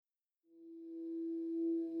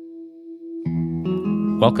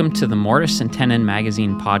Welcome to the Mortise and Tenon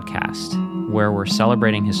magazine podcast, where we're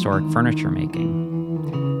celebrating historic furniture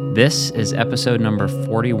making. This is episode number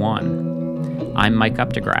 41. I'm Mike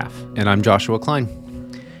Updegraff. And I'm Joshua Klein.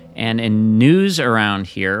 And in news around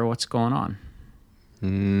here, what's going on?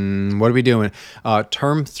 What are we doing?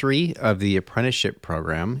 Term 3 of the apprenticeship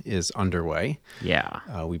program is underway.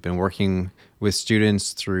 Yeah. We've been working with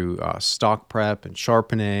students through stock prep and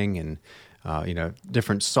sharpening and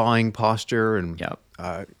different sawing posture and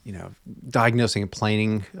diagnosing and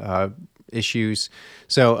planing issues.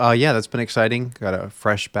 So that's been exciting. Got a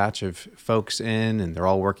fresh batch of folks in, and they're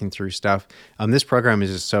all working through stuff. This program is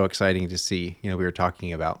just so exciting to see. We were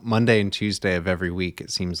talking about Monday and Tuesday of every week. It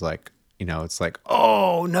seems like it's like,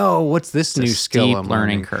 oh no, what's this new skill I'm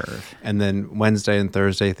learning learning? curve. And then Wednesday and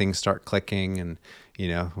Thursday things start clicking, and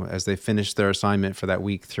as they finish their assignment for that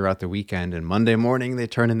week throughout the weekend, and Monday morning they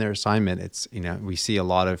turn in their assignment, it's we see a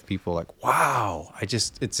lot of people like, wow,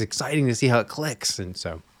 it's exciting to see how it clicks. And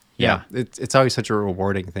so it's always such a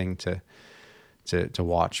rewarding thing to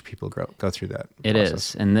watch people go through that It process.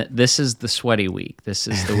 is. And this is the sweaty week. This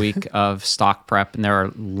is the week of stock prep, and there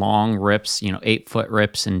are long rips, 8-foot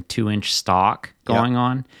rips and 2-inch stock going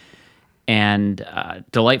on, and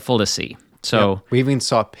delightful to see. So we even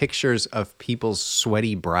saw pictures of people's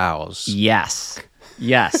sweaty brows. Yes,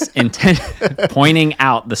 pointing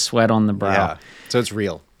out the sweat on the brow. Yeah, so it's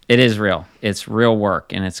real. It is real. It's real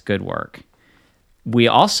work, and it's good work. We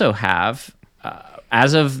also have,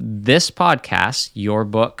 as of this podcast, your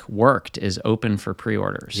book, Worked, is open for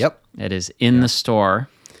pre-orders. Yep. It is in the store.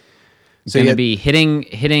 It's So going to be hitting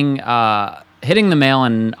the mail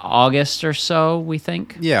in August or so, we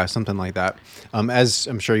think. Yeah, something like that. As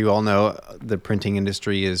I'm sure you all know, the printing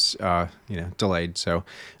industry is delayed, so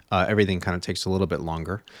everything kind of takes a little bit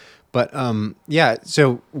longer. But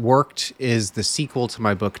so Worked is the sequel to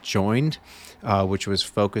my book Joined, which was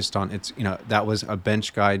focused on that was a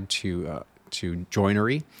bench guide to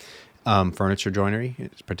joinery, furniture joinery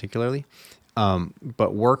particularly.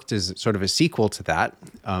 But Worked is sort of a sequel to that.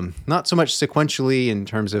 Not so much sequentially in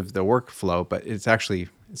terms of the workflow, but it's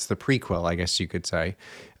the prequel, I guess you could say.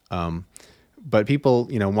 But people,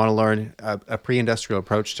 want to learn a pre-industrial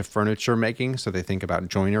approach to furniture making, so they think about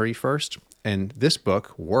joinery first. And this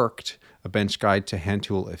book, Worked, A Bench Guide to Hand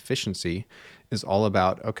Tool Efficiency, is all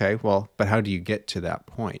about, but how do you get to that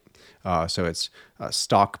point? So it's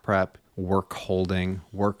stock prep, work holding,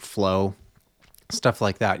 workflow, stuff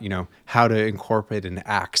like that, how to incorporate an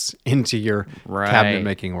axe into your cabinet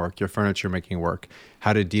making work, your furniture making work,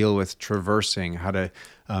 how to deal with traversing, how to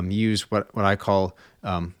use what I call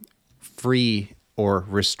free or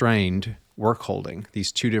restrained work holding,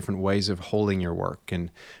 these two different ways of holding your work,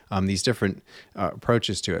 and these different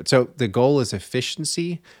approaches to it. So the goal is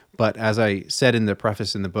efficiency, but as I said in the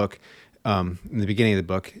preface in the book, in the beginning of the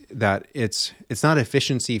book, that it's not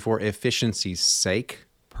efficiency for efficiency's sake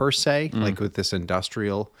per se, like with this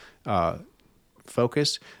industrial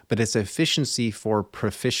focus, but it's efficiency for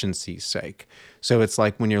proficiency's sake. So it's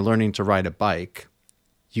like when you're learning to ride a bike,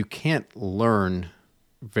 you can't learn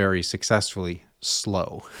very successfully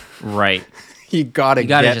slow. Right. You gotta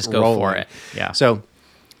just go rolling. for it. Yeah. So,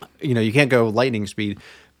 you can't go lightning speed,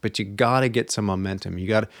 but you gotta get some momentum.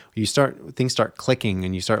 Things start clicking,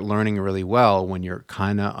 and you start learning really well when you're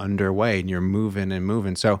kind of underway and you're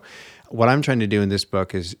moving. So what I'm trying to do in this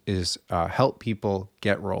book is help people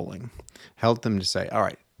get rolling, help them to say, all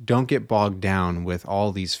right, don't get bogged down with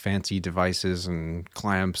all these fancy devices and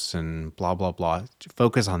clamps and blah, blah, blah.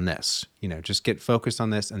 Focus on this, just get focused on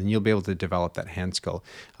this, and then you'll be able to develop that hand skill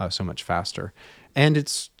so much faster. And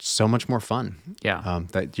it's so much more fun. Yeah.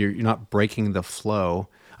 That you're not breaking the flow.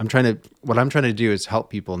 What I'm trying to do is help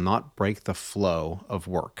people not break the flow of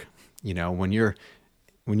work. When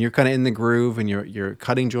you're kind of in the groove and you're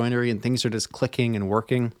cutting joinery and things are just clicking and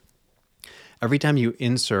working, every time you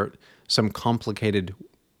insert some complicated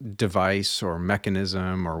device or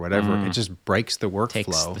mechanism or whatever, it just breaks the workflow.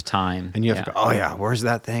 Takes the time. And you have to go, where's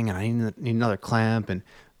that thing? And I need another clamp. And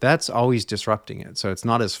that's always disrupting it. So it's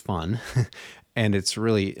not as fun and it's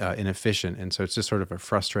really inefficient. And so it's just sort of a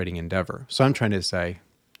frustrating endeavor. So I'm trying to say,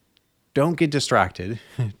 don't get distracted.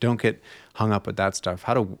 Don't get hung up with that stuff.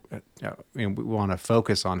 We want to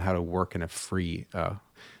focus on how to work in a free,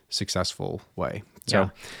 successful way.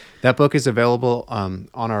 So that book is available on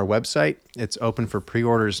our website. It's open for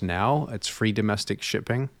pre-orders now. It's free domestic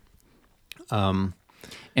shipping. And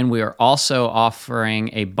we are also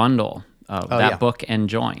offering a bundle of book and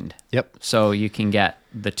Joined. Yep. So you can get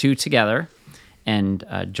the two together, and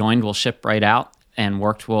Joined will ship right out, and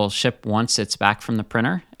Worked will ship once it's back from the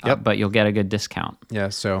printer. But you'll get a good discount. Yeah.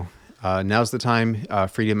 So Now's the time.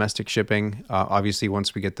 Free domestic shipping. Obviously,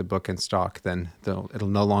 once we get the book in stock, then it'll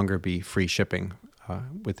no longer be free shipping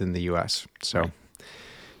within the U.S. So, Right.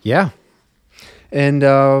 yeah. And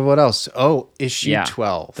what else? Oh, issue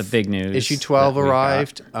 12. The big news. Issue 12 that we got.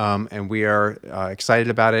 arrived, and we are excited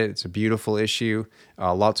about it. It's a beautiful issue.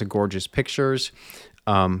 Lots of gorgeous pictures.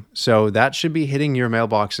 So that should be hitting your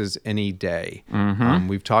mailboxes any day.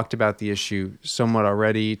 We've talked about the issue somewhat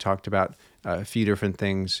already, talked about a few different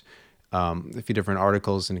things, a few different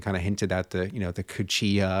articles, and kind of hinted at the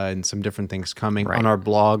Kuchia and some different things coming. Right. On our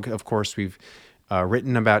blog, of course, we've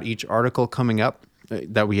written about each article coming up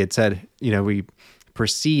that we had said, we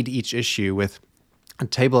precede each issue with a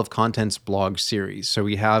table of contents blog series. So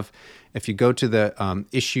we have, if you go to the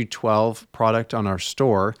issue 12 product on our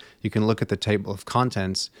store, you can look at the table of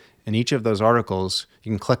contents, and each of those articles,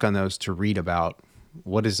 you can click on those to read about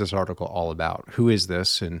what is this article all about, who is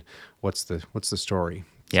this, and what's the story.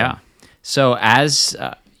 Yeah. So as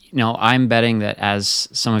I'm betting that as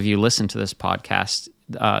some of you listen to this podcast,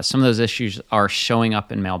 some of those issues are showing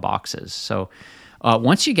up in mailboxes. So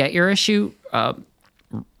once you get your issue,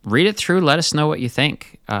 read it through. Let us know what you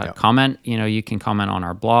think. Comment. You can comment on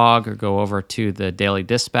our blog or go over to the Daily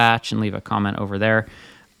Dispatch and leave a comment over there.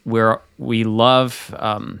 We love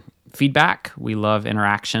feedback. We love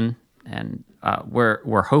interaction, and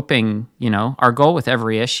we're hoping. Our goal with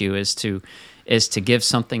every issue is to give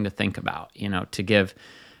something to think about. To give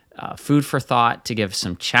food for thought, to give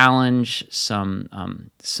some challenge,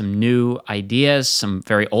 some new ideas, some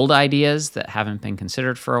very old ideas that haven't been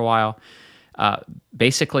considered for a while.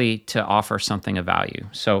 Basically to offer something of value.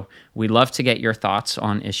 So we'd love to get your thoughts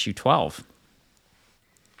on issue 12.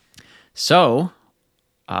 So,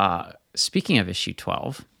 speaking of issue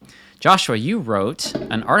 12, Joshua, you wrote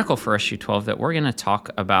an article for issue 12 that we're going to talk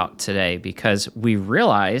about today because we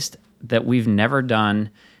realized that we've never done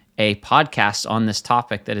a podcast on this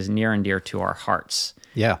topic that is near and dear to our hearts.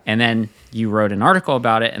 Yeah. And then you wrote an article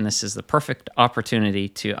about it, and this is the perfect opportunity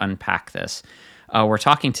to unpack this. We're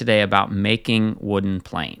talking today about making wooden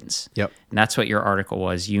planes. Yep. And that's what your article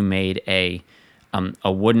was. You made a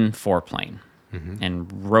wooden foreplane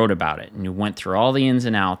and wrote about it. And you went through all the ins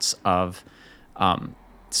and outs of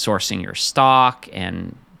sourcing your stock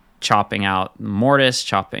and chopping out mortise,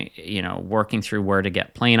 working through where to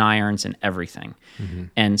get plane irons and everything.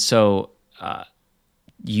 And so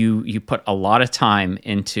you put a lot of time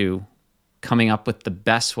into coming up with the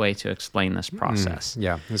best way to explain this process.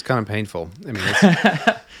 Yeah, it was kind of painful. I mean,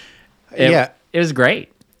 it was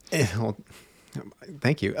great. Well,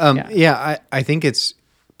 thank you. I think it's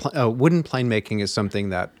wooden plane making is something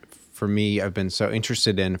that for me I've been so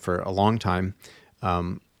interested in for a long time.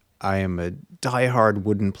 I am a diehard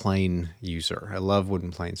wooden plane user. I love wooden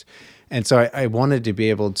planes, and so I wanted to be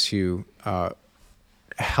able to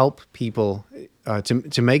help people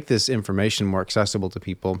to make this information more accessible to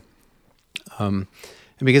people. And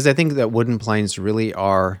because I think that wooden planes really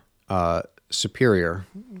are superior,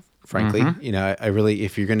 frankly. I really,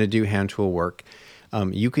 if you're going to do hand tool work,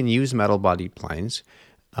 you can use metal bodied planes,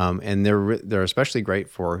 and they're especially great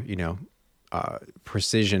for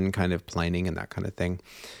precision kind of planing and that kind of thing.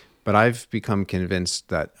 But I've become convinced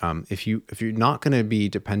that if you're not going to be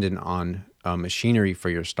dependent on machinery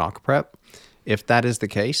for your stock prep, if that is the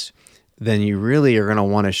case, then you really are going to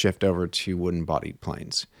want to shift over to wooden bodied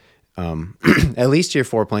planes. At least your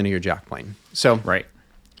foreplane or your jack plane. So, right.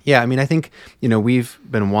 Yeah, I mean, I think, we've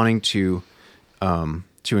been wanting to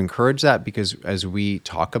encourage that because as we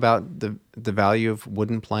talk about the value of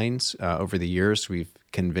wooden planes over the years, we've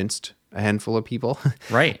convinced a handful of people.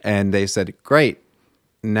 Right. And they said, great,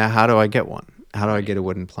 now how do I get one? How do I get a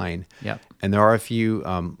wooden plane? Yep. And there are a few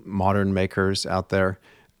modern makers out there,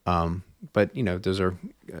 but, those are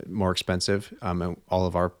more expensive. And all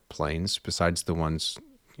of our planes, besides the ones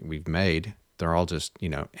we've made, they're all just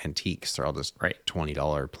antiques. They're all just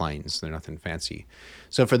 $20 planes. They're nothing fancy.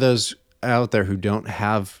 So for those out there who don't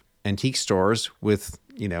have antique stores with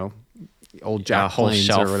old jack whole planes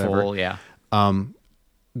shelf or whatever, full,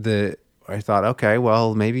 I thought, okay,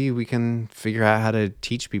 well maybe we can figure out how to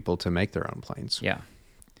teach people to make their own planes. Yeah.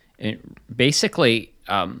 Basically,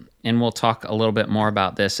 and we'll talk a little bit more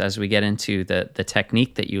about this as we get into the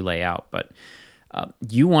technique that you lay out, but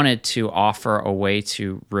you wanted to offer a way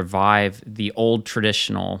to revive the old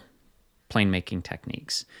traditional plane making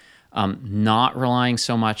techniques, not relying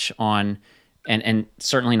so much on, and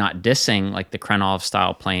certainly not dissing like the Krenov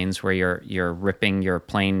style planes where you're ripping your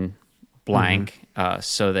plane blank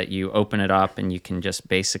so that you open it up and you can just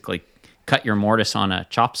basically cut your mortise on a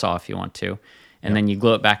chop saw if you want to, and then you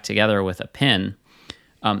glue it back together with a pin.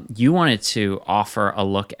 You wanted to offer a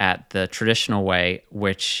look at the traditional way,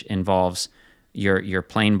 which involves your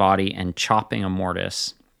plain body and chopping a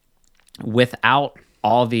mortise without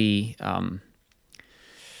all the,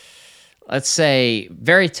 let's say,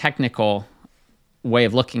 very technical way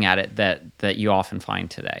of looking at it that you often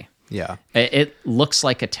find today. Yeah. It looks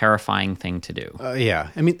like a terrifying thing to do. Yeah.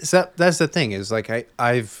 I mean, so that's the thing is like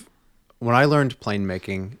when I learned plane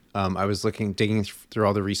making, I was digging through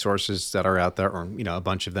all the resources that are out there, or, a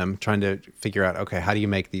bunch of them, trying to figure out, okay, how do you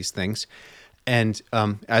make these things? And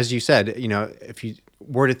as you said, if you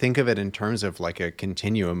were to think of it in terms of like a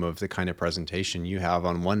continuum of the kind of presentation you have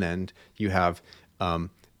on one end, you have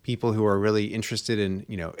people who are really interested in,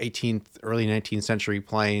 18th, early 19th century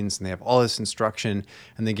planes, and they have all this instruction,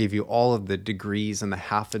 and they give you all of the degrees and the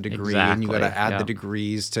half a degree, and you got to add the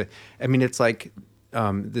degrees to, it's like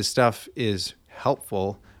this stuff is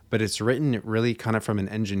helpful, but it's written really kind of from an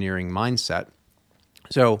engineering mindset.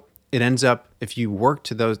 So it ends up, if you work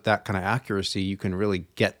to that kind of accuracy, you can really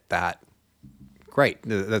get that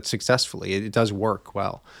that successfully. It does work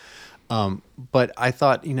well. But I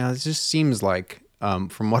thought, it just seems like,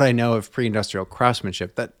 from what I know of pre-industrial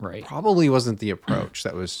craftsmanship, that probably wasn't the approach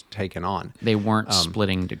that was taken on. They weren't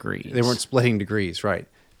splitting degrees. They weren't splitting degrees, right.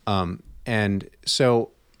 And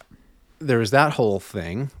so there was that whole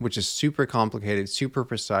thing, which is super complicated, super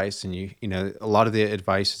precise, and a lot of the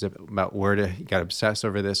advice is about where you got to obsess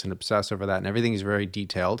over this and obsess over that, and everything is very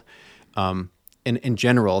detailed. In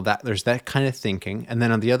general, that there's that kind of thinking, and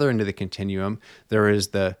then on the other end of the continuum, there is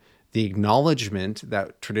the acknowledgement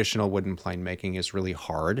that traditional wooden plane making is really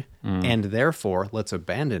hard, and therefore let's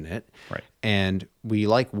abandon it. Right. And we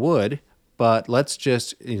like wood, but let's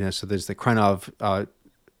just so there's the Krenov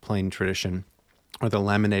plane tradition, or the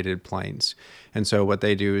laminated planes. And so what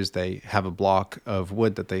they do is they have a block of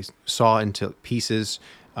wood that they saw into pieces,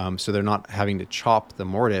 so they're not having to chop the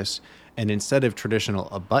mortise. And instead of traditional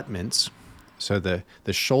abutments, so the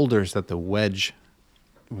shoulders that the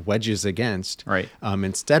wedges against,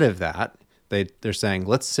 instead of that, they're saying,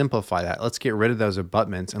 let's simplify that. Let's get rid of those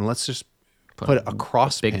abutments, and let's just put a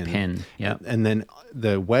cross big pin. Yeah. And then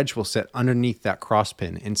the wedge will sit underneath that cross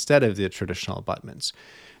pin instead of the traditional abutments.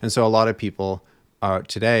 And so a lot of people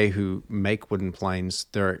today who make wooden planes,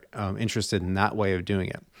 they're interested in that way of doing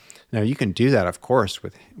it. Now, you can do that, of course,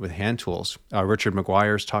 with hand tools. Richard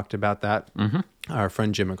McGuire's talked about that. Mm-hmm. Our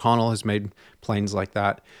friend Jim McConnell has made planes like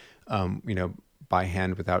that, by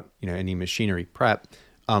hand without any machinery prep.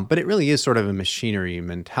 But it really is sort of a machinery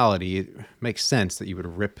mentality. It makes sense that you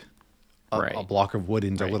would rip a block of wood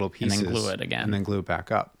into little pieces and then glue it again, and then glue it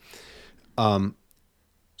back up.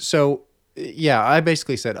 So yeah, I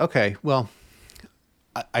basically said, okay, well,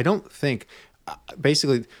 I don't think,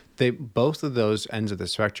 basically, both of those ends of the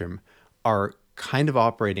spectrum are kind of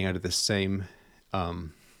operating out of the same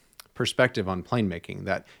perspective on plane making,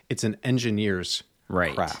 that it's an engineer's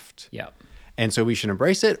craft. Yeah. And so we should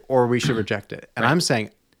embrace it or we should reject it. And I'm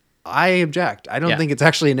saying, I object. I don't think it's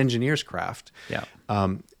actually an engineer's craft. Yeah.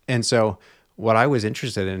 And so what I was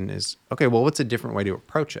interested in is, okay, well, what's a different way to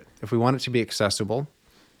approach it? If we want it to be accessible,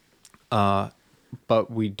 but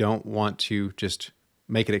we don't want to just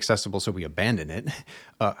make it accessible so we abandon it,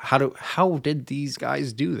 how did these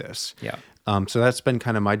guys do this? Yeah. So that's been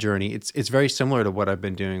kind of my journey. It's very similar to what I've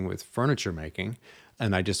been doing with furniture making,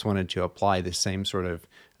 and I just wanted to apply the same sort of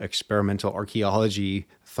experimental archaeology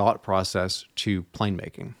thought process to plane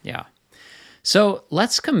making. Yeah. So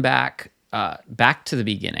let's come back to the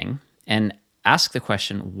beginning and ask the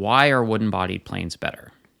question, why are wooden-bodied planes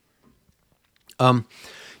better?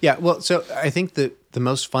 Yeah, well, so I think the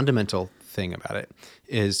most fundamental thing about it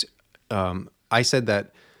is, I said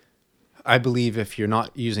that I believe if you're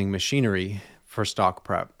not using machinery for stock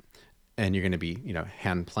prep and you're going to be,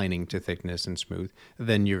 hand planing to thickness and smooth,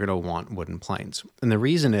 then you're going to want wooden planes. And the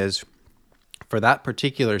reason is, for that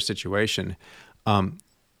particular situation,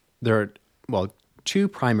 there are, two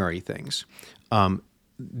primary things.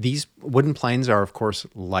 These wooden planes are, of course,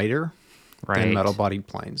 lighter than metal-bodied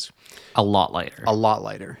planes. A lot lighter. A lot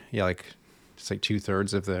lighter. Yeah, it's like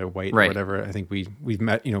 2/3 of the weight or whatever. I think we've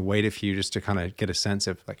met, weighed a few just to kind of get a sense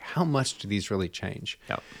of like how much do these really change.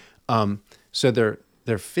 Yep. So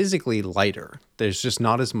they're physically lighter. There's just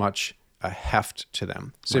not as much a heft to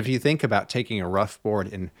them. So if you think about taking a rough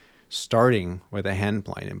board and starting with a hand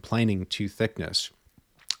plane and planing to thickness,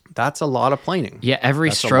 that's a lot of planing. Yeah,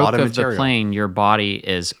 every stroke of the plane, your body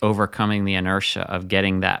is overcoming the inertia of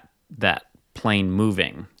getting that plane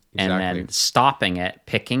moving, and then stopping it,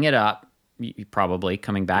 picking it up, probably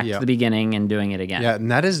coming back to the beginning and doing it again. Yeah,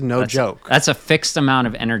 and that is no joke. That's a fixed amount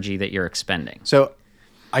of energy that you're expending. So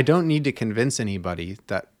I don't need to convince anybody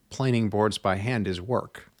that planing boards by hand is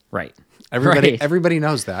work. Right. Everybody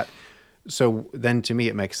knows that. So then to me,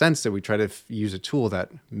 it makes sense that we try to use a tool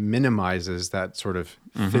that minimizes that sort of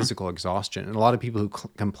physical exhaustion. And a lot of people who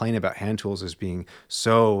complain about hand tools as being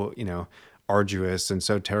so, arduous and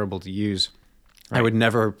so terrible to use. Right. I would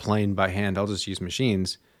never plane by hand. I'll just use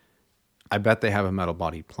machines. I bet they have a metal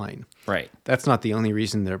bodied plane. Right. That's not the only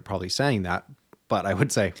reason they're probably saying that. But I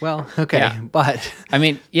would say, well, okay, but I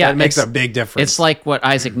mean, yeah, that makes a big difference. It's like what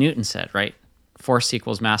Isaac Newton said, right? Force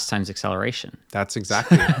equals mass times acceleration. That's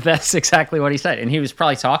exactly what he said. And he was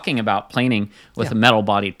probably talking about planing with a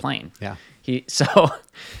metal-bodied plane. Yeah. So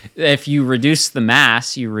if you reduce the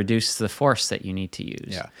mass, you reduce the force that you need to use.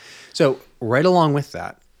 Yeah. So right along with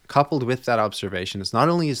that, coupled with that observation, is not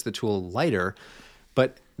only is the tool lighter,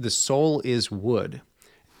 but the sole is wood.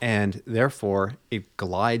 And therefore, it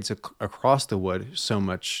glides across the wood so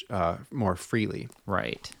much more freely.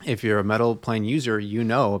 Right. If you're a metal plane user, you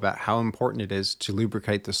know about how important it is to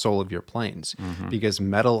lubricate the sole of your planes, because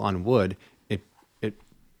metal on wood, it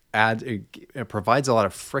provides a lot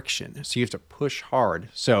of friction. So you have to push hard.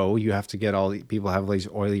 So you have to get people have these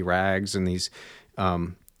oily rags and these.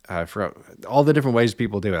 For all the different ways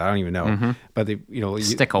people do it, I don't even know. But they,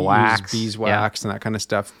 stick of wax, use beeswax, and that kind of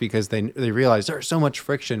stuff, because they realize there's so much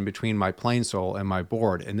friction between my plane sole and my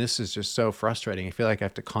board, and this is just so frustrating. I feel like I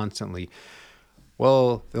have to constantly.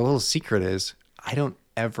 Well, the little secret is I don't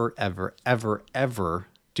ever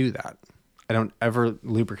do that. I don't ever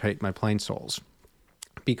lubricate my plane soles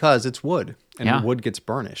because it's wood, and wood gets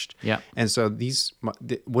burnished. Yeah, and so the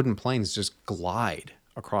wooden planes just glide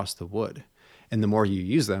across the wood. And the more you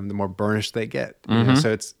use them, the more burnished they get.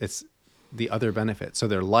 So it's the other benefit. So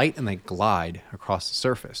they're light and they glide across the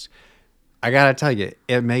surface. I gotta tell you,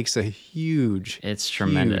 it makes a huge,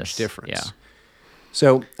 tremendous difference. Yeah.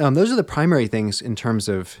 So those are the primary things in terms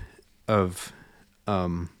of the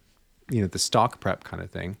stock prep kind of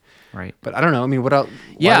thing. Right. But I don't know. I mean, what else?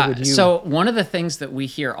 So one of the things that we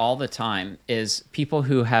hear all the time is people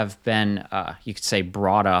who have been, you could say,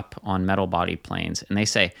 brought up on metal body planes, and they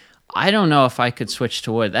say, I don't know if I could switch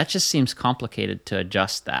to wood. That just seems complicated to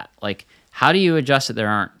adjust that. Like, how do you adjust it? There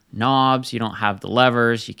aren't knobs. You don't have the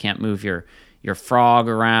levers. You can't move your frog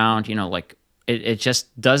around. It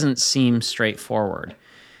just doesn't seem straightforward.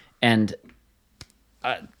 And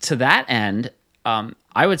to that end,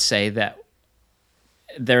 I would say that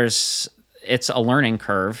it's a learning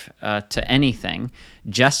curve to anything.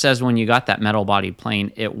 Just as when you got that metal-bodied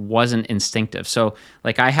plane, it wasn't instinctive. So,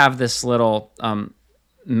 like, I have this little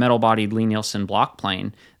metal-bodied Lie-Nielsen block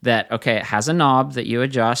plane that, it has a knob that you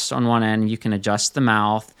adjust on one end. You can adjust the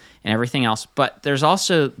mouth and everything else. But there's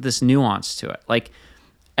also this nuance to it. Like,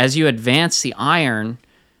 as you advance the iron,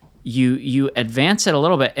 you advance it a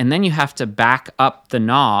little bit, and then you have to back up the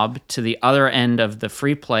knob to the other end of the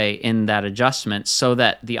free play in that adjustment so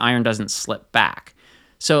that the iron doesn't slip back.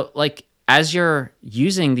 So, like, as you're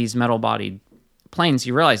using these metal-bodied planes,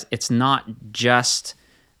 you realize it's not just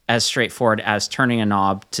as straightforward as turning a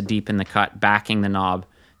knob to deepen the cut, backing the knob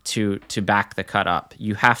to back the cut up.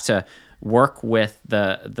 You have to work with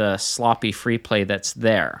the sloppy free play that's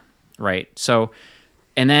there, right? So,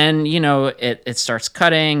 and then, it starts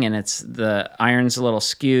cutting, and the iron's a little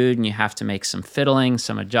skewed, and you have to make some fiddling,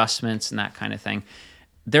 some adjustments, and that kind of thing.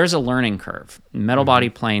 There's a learning curve. Metal body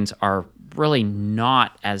planes are really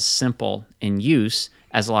not as simple in use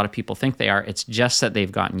as a lot of people think they are. It's just that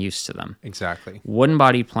they've gotten used to them. Exactly. Wooden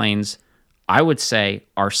body planes, I would say,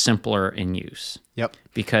 are simpler in use. Yep.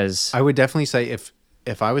 Because I would definitely say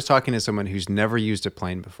if I was talking to someone who's never used a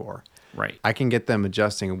plane before, right, I can get them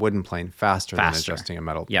adjusting a wooden plane faster. Than adjusting a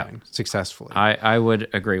metal plane successfully. I would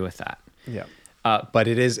agree with that. Yeah. But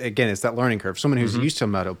it is, again, it's that learning curve. Someone who's used to a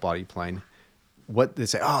metal body plane, what they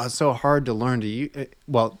say, it's so hard to learn to use.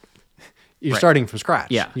 Well, you're starting from scratch.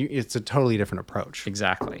 Yeah. It's a totally different approach.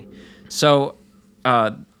 Exactly. So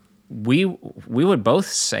we would both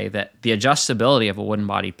say that the adjustability of a wooden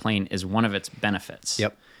body plane is one of its benefits.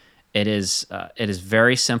 Yep. It is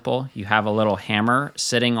very simple. You have a little hammer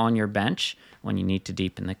sitting on your bench. When you need to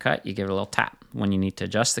deepen the cut, you give it a little tap. When you need to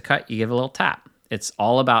adjust the cut, you give it a little tap. It's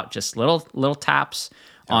all about just little taps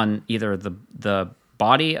on either the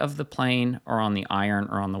body of the plane or on the iron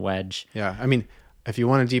or on the wedge. Yeah. I mean, if you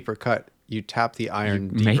want a deeper cut, you tap the iron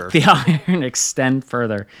deeper. Make the iron extend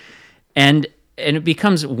further. And it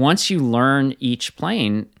becomes, once you learn each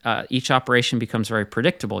plane, each operation becomes very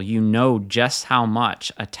predictable. You know just how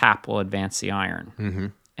much a tap will advance the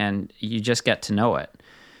iron. And you just get to know it.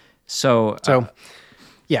 So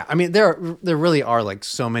yeah, I mean, there really are like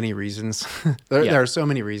so many reasons. There are so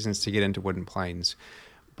many reasons to get into wooden planes.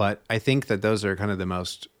 But I think that those are kind of the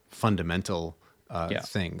most fundamental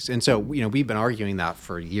things. And so, we've been arguing that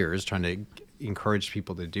for years, trying to encourage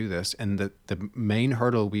people to do this. And the main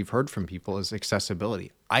hurdle we've heard from people is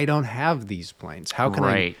accessibility. I don't have these planes. How can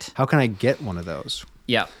I get one of those?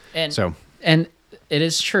 Yeah. And it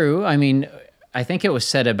is true. I mean, I think it was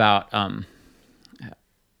said about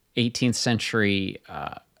 18th century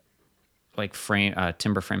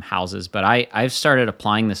timber frame houses, but I've started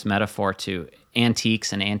applying this metaphor to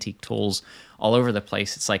antiques and antique tools all over the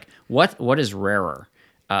place. It's like, what is rarer,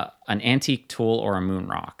 an antique tool or a moon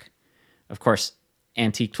rock? Of course,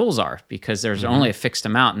 antique tools are, because there's only a fixed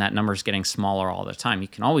amount, and that number is getting smaller all the time. You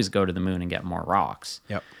can always go to the moon and get more rocks.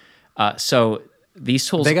 Yep. So these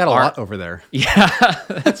tools, they got a lot over there. Yeah,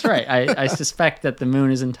 that's right. I suspect that the moon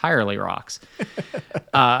is entirely rocks,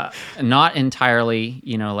 not entirely,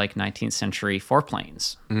 like 19th century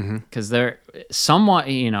foreplanes, because they're somewhat,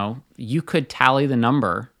 you could tally the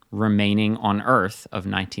number remaining on Earth of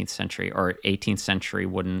 19th century or 18th century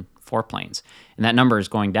wooden foreplanes, and that number is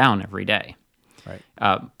going down every day. Right.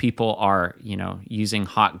 People are, using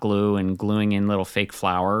hot glue and gluing in little fake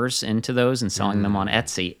flowers into those and selling them on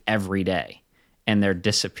Etsy every day, and they're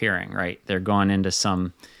disappearing. Right, they're going into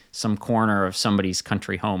some corner of somebody's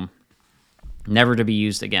country home, never to be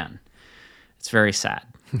used again. It's very sad.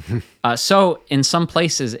 So in some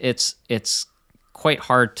places, it's quite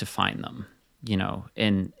hard to find them.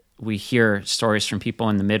 And we hear stories from people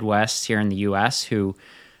in the Midwest here in the U.S. who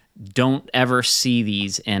don't ever see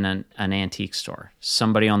these in an antique store.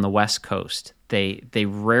 Somebody on the West Coast, they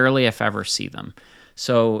rarely, if ever, see them.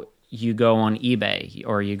 So you go on eBay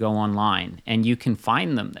or you go online and you can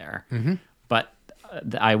find them there. But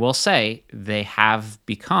I will say they have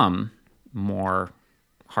become more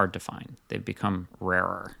hard to find. They've become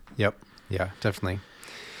rarer. Yep. Yeah, definitely.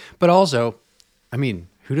 But also, I mean,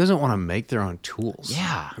 who doesn't want to make their own tools?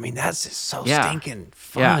 Yeah. I mean, that's just so stinking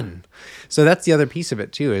fun. Yeah. So that's the other piece of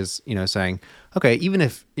it too, is, saying, okay, even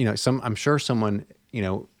if, I'm sure someone,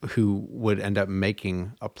 who would end up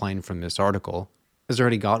making a plane from this article has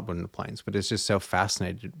already got wooden planes, but it's just so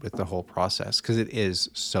fascinated with the whole process because it is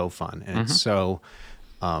so fun and it's so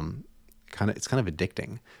it's kind of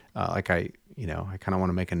addicting. I kind of want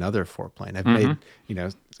to make another foreplane. I've made,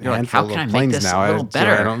 a handful of planes now.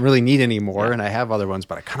 I don't really need any more, and I have other ones,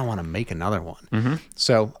 but I kind of want to make another one.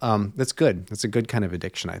 So that's good. That's a good kind of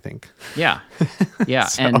addiction, I think. Yeah, yeah,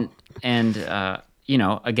 so. and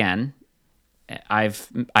again,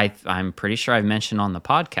 I'm pretty sure I've mentioned on the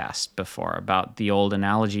podcast before about the old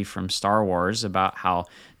analogy from Star Wars about how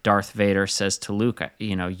Darth Vader says to Luke,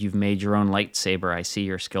 you've made your own lightsaber. I see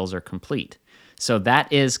your skills are complete. So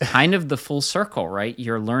that is kind of the full circle, right?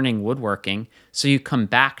 You're learning woodworking, so you come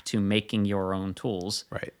back to making your own tools,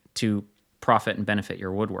 right, to profit and benefit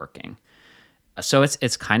your woodworking. So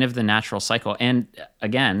it's kind of the natural cycle. And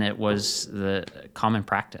again, it was the common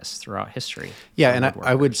practice throughout history. Yeah, and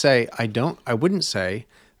I would say I wouldn't say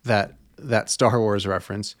that Star Wars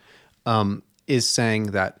reference is saying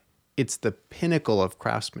that it's the pinnacle of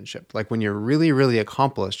craftsmanship. Like when you're really, really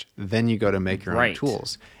accomplished, then you go to make your own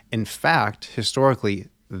tools. In fact, historically,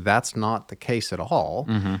 that's not the case at all.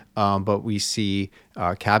 But we see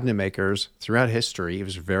cabinet makers throughout history. It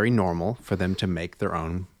was very normal for them to make their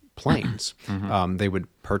own planes. They would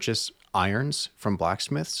purchase irons from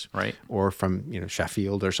blacksmiths, right, or from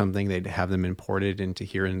Sheffield or something. They'd have them imported into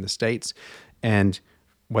here in the States. And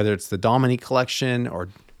whether it's the Dominique collection or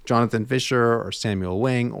Jonathan Fisher or Samuel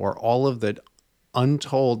Wing or all of the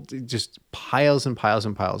untold, just piles and piles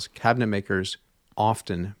and piles, cabinet makers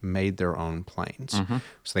often made their own planes.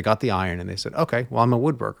 So they got the iron and they said, okay, well, I'm a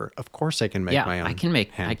woodworker. Of course I can make my own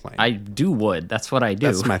hand plane. I do wood. That's what I do.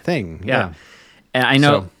 That's my thing. Yeah. And I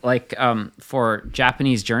know for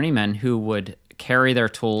Japanese journeymen who would carry their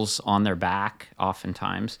tools on their back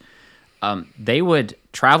oftentimes, they would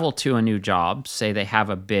travel to a new job. Say they have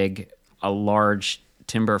a large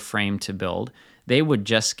timber frame to build. They would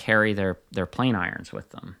just carry their plane irons with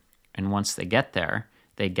them. And once they get there,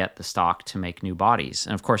 they get the stock to make new bodies.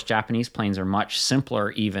 And of course, Japanese planes are much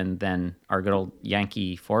simpler even than our good old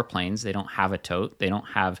Yankee foreplanes. They don't have a tote. They don't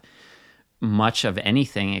have much of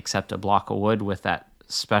anything except a block of wood with that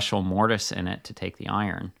special mortise in it to take the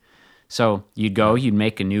iron. So you'd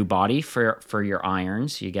make a new body for your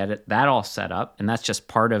irons. You get that all set up, and that's just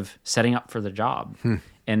part of setting up for the job.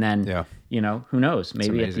 And then, who knows?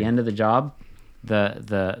 Maybe at the end of the job,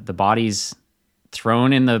 the body's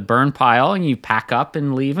thrown in the burn pile, and you pack up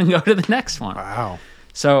and leave and go to the next one. Wow!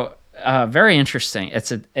 So very interesting.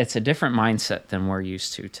 It's a different mindset than we're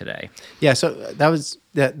used to today. Yeah. So that was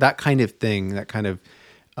that kind of thing. That kind of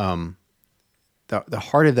the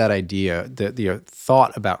heart of that idea, the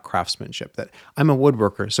thought about craftsmanship, that I'm a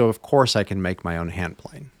woodworker, so of course I can make my own hand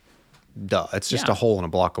plane. Duh, it's just a hole in a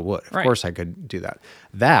block of wood. Of course I could do that.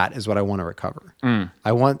 That is what I want to recover.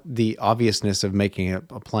 I want the obviousness of making a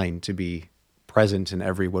plane to be present in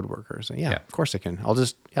every woodworker. So of course I can. I'll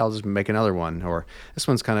just make another one. Or this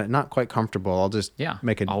one's kind of not quite comfortable. I'll just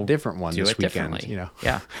make a different one this weekend. You know.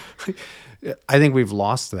 Yeah. I think we've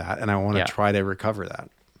lost that, and I want to try to recover that.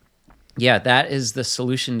 Yeah, that is the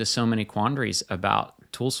solution to so many quandaries about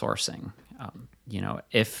tool sourcing. You know,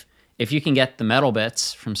 if you can get the metal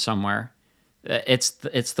bits from somewhere, it's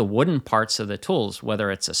the wooden parts of the tools,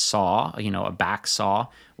 whether it's a saw, you know, a back saw,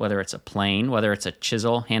 whether it's a plane, whether it's a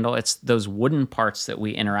chisel handle. It's those wooden parts that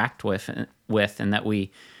we interact with and that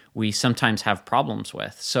we sometimes have problems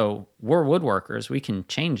with. So we're woodworkers. We can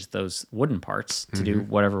change those wooden parts to do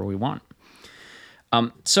whatever we want.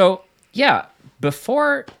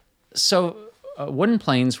 Wooden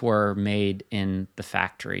planes were made in the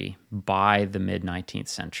factory by the mid 19th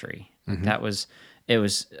century. It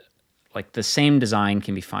was like the same design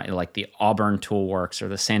can be found, like the Auburn Tool Works or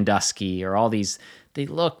the Sandusky or all these. They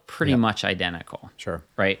look pretty much identical. Sure.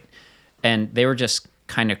 Right. And they were just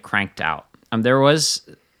kind of cranked out. There was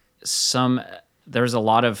a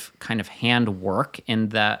lot of kind of hand work in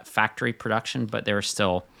the factory production, but they were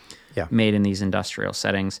still made in these industrial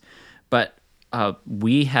settings. But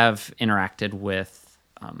we have interacted with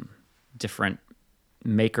different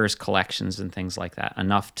makers' collections and things like that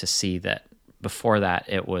enough to see that before that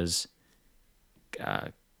it was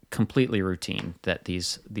completely routine that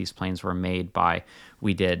these planes were made by.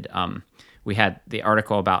 We had the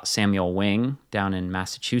article about Samuel Wing down in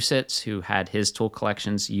Massachusetts, who had his tool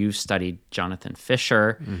collections. You studied Jonathan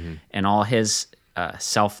Fisher and all his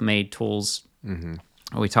self-made tools.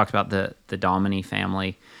 We talked about the Domini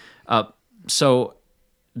family. So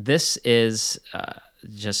this is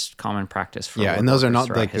just common practice for and those are not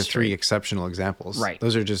like history. The three exceptional examples. Right.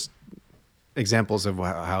 Those are just examples of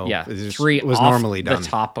how it three was off normally done. The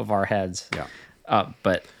top of our heads. Yeah.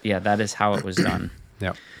 But that is how it was done.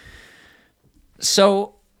 Yeah.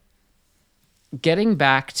 So getting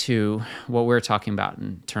back to what we were talking about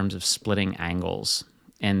in terms of splitting angles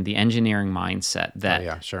and the engineering mindset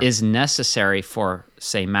that is necessary for,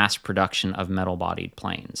 say, mass production of metal-bodied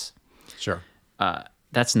planes. Sure.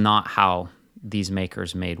 That's not how these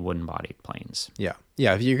makers made wooden-bodied planes. Yeah.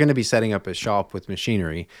 Yeah. If you're going to be setting up a shop with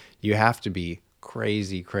machinery, you have to be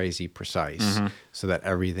crazy precise so that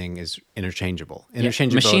everything is interchangeable.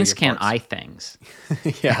 Machines can't eye things.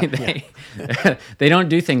 They they don't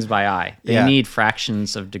do things by eye. They need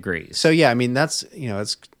fractions of degrees. So I mean, that's,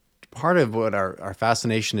 it's part of what our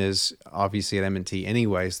fascination is, obviously at M&T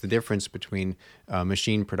anyways, the difference between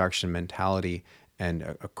machine production mentality and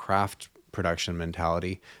a craft production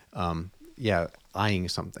mentality. Eyeing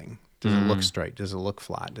something. Does it look straight? Does it look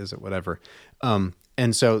flat? Does it whatever?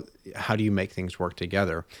 And so how do you make things work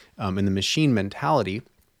together? In the machine mentality,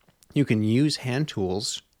 you can use hand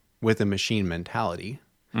tools with a machine mentality.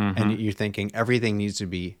 And you're thinking every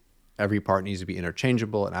part needs to be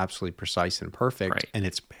interchangeable and absolutely precise and perfect. Right. And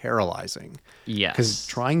it's paralyzing. Yes. Because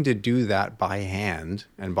trying to do that by hand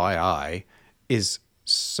and by eye is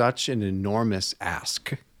such an enormous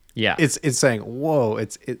ask. Yeah. It's saying, whoa,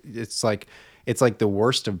 it's like the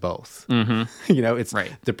worst of both. It's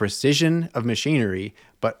the precision of machinery,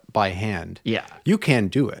 but by hand. Yeah. You can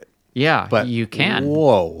do it. Yeah, but you can.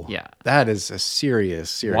 Whoa. Yeah. That is a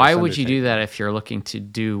serious Why would you do that if you're looking to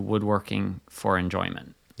do woodworking for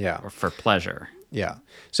enjoyment? Yeah. Or for pleasure? Yeah.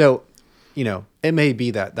 So, it may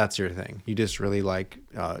be that that's your thing. You just really like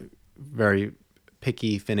very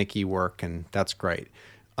picky, finicky work, and that's great.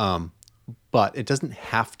 But it doesn't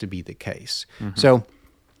have to be the case. So,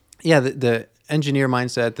 the engineer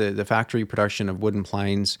mindset, the factory production of wooden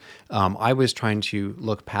planes, I was trying to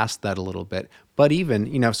look past that a little bit. But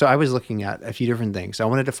even, so I was looking at a few different things. I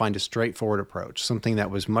wanted to find a straightforward approach, something that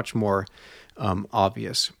was much more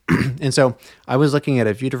obvious. And so I was looking at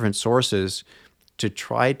a few different sources to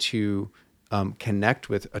try to connect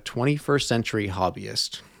with a 21st century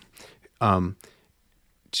hobbyist,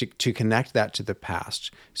 to connect that to the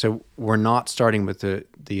past. So we're not starting with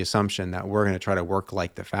the assumption that we're going to try to work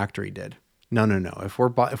like the factory did. No. If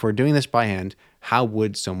we're doing this by hand, how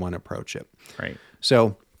would someone approach it? Right.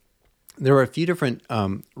 So there were a few different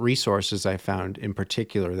resources I found in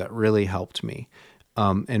particular that really helped me.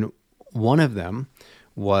 And one of them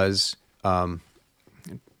was, they're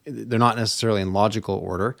not necessarily in logical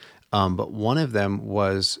order, but one of them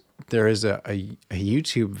was, there is a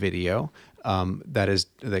YouTube video that is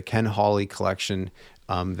the Ken Hawley collection.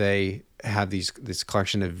 They have this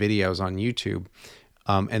collection of videos on YouTube.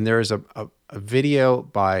 And there is a a video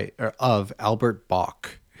of Albert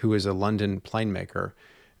Bach, who is a London plane maker,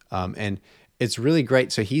 and it's really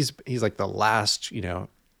great. So he's like the last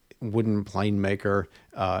wooden plane maker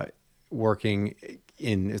working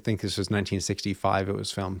in, I think this was 1965. It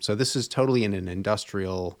was filmed. So this is totally in an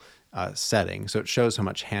industrial setting. So it shows how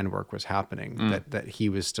much handwork was happening, that he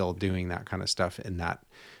was still doing that kind of stuff in that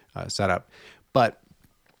setup. But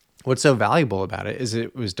what's so valuable about it is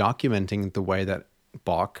it was documenting the way that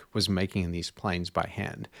Bach was making these planes by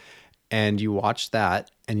hand. And you watch that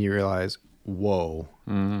and you realize, whoa,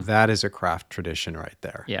 that is a craft tradition right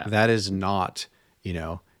there. Yeah. That is not,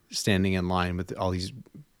 standing in line with all these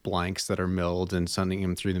blanks that are milled and sending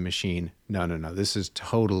them through the machine. No. This is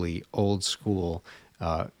totally old school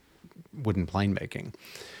wooden plane making.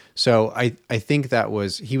 So I think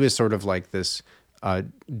he was sort of like this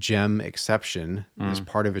gem exception, as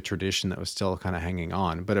part of a tradition that was still kind of hanging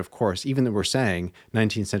on. But of course, even though we're saying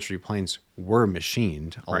 19th century planes were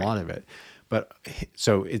machined, a lot of it. But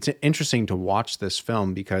so it's interesting to watch this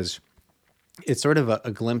film because it's sort of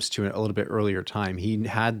a glimpse to a little bit earlier time. He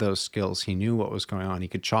had those skills. He knew what was going on. He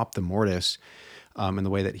could chop the mortise in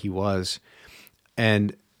the way that he was.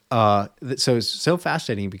 And so it's so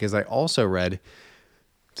fascinating because I also read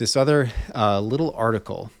this other little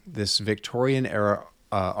article, this Victorian era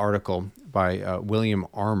article by William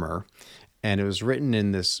Armour, and it was written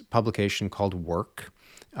in this publication called Work,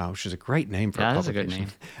 which is a great name for a publication. That's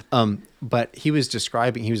a good name. But he was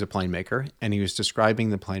a plane maker, and he was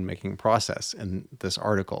describing the plane making process in this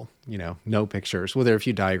article. No pictures. Well, there are a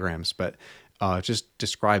few diagrams, but just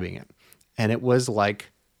describing it. And it was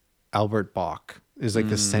like Albert Bach. It was like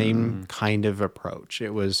the same kind of approach.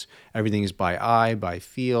 It was everything is by eye, by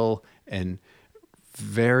feel, and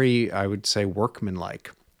very, I would say,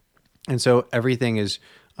 workmanlike. And so everything is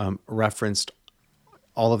referenced.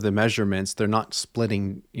 All of the measurements, they're not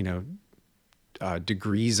splitting,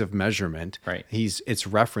 degrees of measurement. Right. It's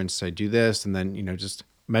referenced. I do this, and then just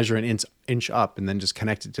measure an inch up, and then just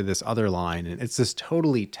connect it to this other line, and it's this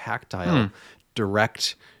totally tactile,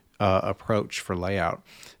 direct approach for layout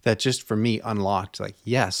that just for me unlocked like,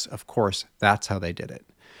 yes, of course, that's how they did it.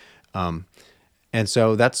 And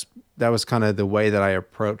so that was kind of the way that I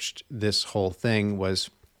approached this whole thing, was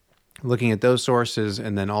looking at those sources,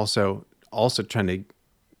 and then also trying to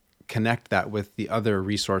connect that with the other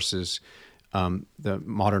resources, the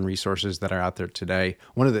modern resources that are out there today.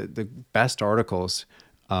 One of the best articles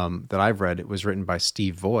that I've read, it was written by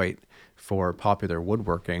Steve Voigt for Popular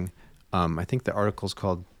Woodworking. I think the article's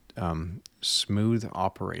called Smooth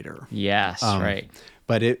Operator. Yes, right.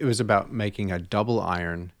 But it was about making a double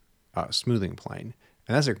iron smoothing plane.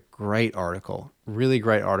 And that's a great article, really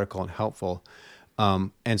great article and helpful.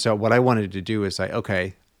 And so what I wanted to do is say,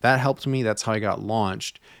 okay, that helped me. That's how I got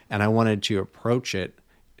launched. And I wanted to approach it,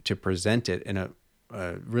 to present it in a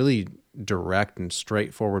really direct and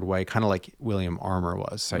straightforward way, kind of like William Armour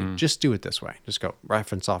was. Say, just do it this way. Just go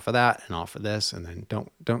reference off of that and off of this, and then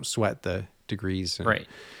don't sweat the degrees. Right.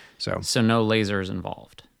 So no lasers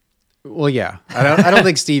involved. Well, yeah. I don't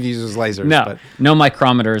think Steve uses lasers. No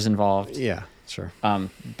micrometers involved. Yeah, sure.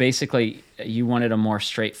 Basically, you wanted a more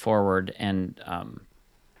straightforward and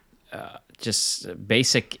just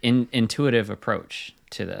basic, intuitive approach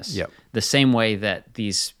to this. Yep. The same way that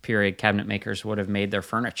these period cabinet makers would have made their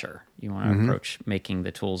furniture. You want to approach making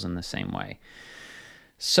the tools in the same way.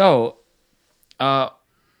 So,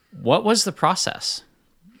 what was the process?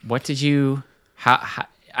 What did you...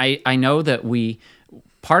 I know that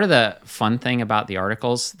part of the fun thing about the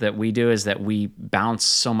articles that we do is that we bounce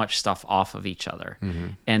so much stuff off of each other.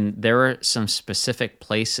 And there are some specific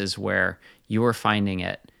places where you were finding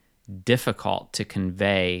it difficult to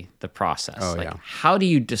convey the process. How do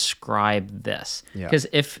you describe this? Because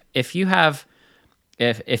if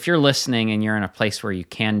you're listening and you're in a place where you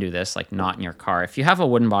can do this, like not in your car, if you have a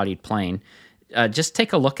wooden bodied plane, just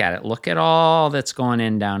take a look at it. Look at all that's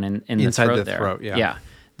going down in inside the throat the there. throat. Yeah.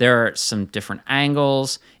 There are some different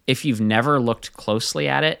angles. If you've never looked closely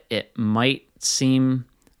at it, it might seem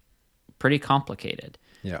pretty complicated.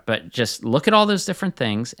 Yeah. But just look at all those different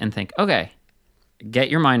things and think, okay, get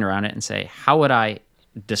your mind around it and say, how would I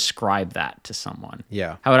describe that to someone?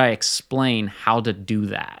 Yeah. How would I explain how to do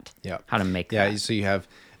that? Yeah. How to make that? Yeah. So you have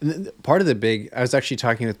part of I was actually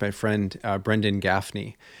talking with my friend, Brendan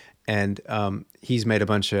Gaffney, and he's made a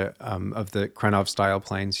bunch of the Krenov style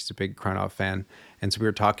planes. He's a big Krenov fan. And so we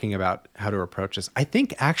were talking about how to approach this. I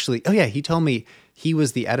think actually, he told me he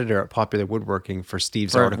was the editor at Popular Woodworking for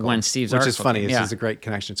Steve's article. When Steve's which article is funny. came, It's a great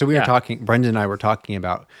connection. So we were talking, Brendan and I were talking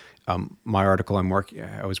about my article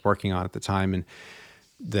I was working on at the time. And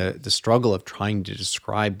the struggle of trying to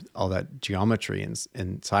describe all that geometry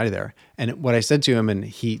inside of there. And what I said to him, and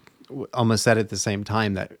he almost said at the same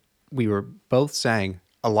time, that we were both saying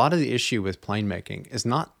a lot of the issue with plane making is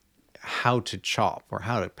not how to chop or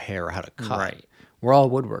how to pare or how to cut. Right. We're all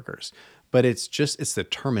woodworkers, but it's the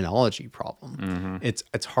terminology problem.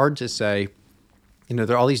 It's hard to say, there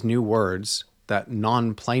are all these new words that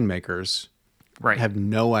non-plane makers have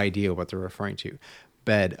no idea what they're referring to.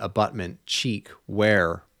 Bed, abutment, cheek,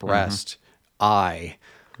 wear, breast, eye.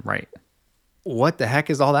 Right. What the heck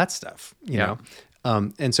is all that stuff? You know?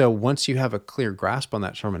 And so once you have a clear grasp on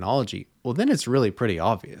that terminology, well, then it's really pretty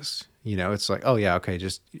obvious. It's like, oh yeah, okay,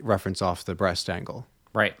 just reference off the breast angle.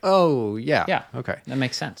 Right. Oh yeah. Yeah. Okay. That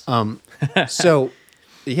makes sense. So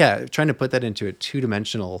yeah, trying to put that into a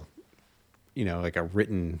two-dimensional, like a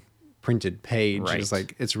written printed page is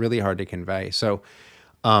like, it's really hard to convey. So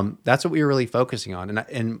that's what we were really focusing on.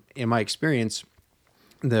 And in my experience,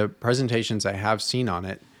 the presentations I have seen on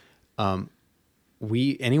it,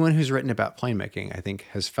 anyone who's written about plane making, I think,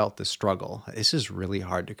 has felt the struggle. This is really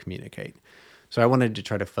hard to communicate. So I wanted to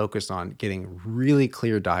try to focus on getting really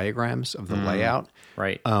clear diagrams of the layout,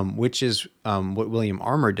 right? Which is what William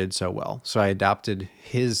Armour did so well. So I adapted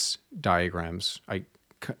his diagrams.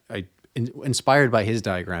 Inspired by his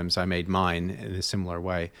diagrams, I made mine in a similar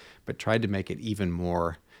way, but tried to make it even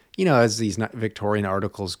more, as these Victorian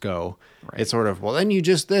articles go, it's sort of, well, then you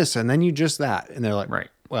just this, and then you just that. And they're like,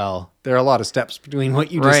 well, there are a lot of steps between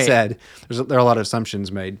what you just said. There are a lot of assumptions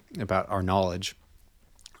made about our knowledge.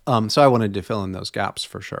 So I wanted to fill in those gaps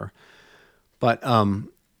for sure. But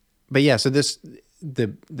yeah, so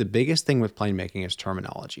the biggest thing with plane making is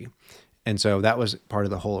terminology. And so that was part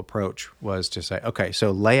of the whole approach, was to say, okay,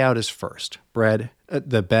 so layout is first.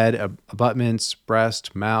 The bed, abutments,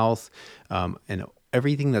 breast, mouth, and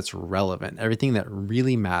everything that's relevant, everything that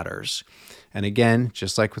really matters. And again,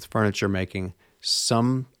 just like with furniture making,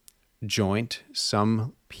 some joint,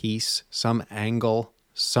 some piece, some angle,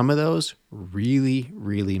 some of those really,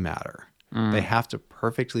 really matter. They have to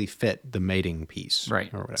perfectly fit the mating piece.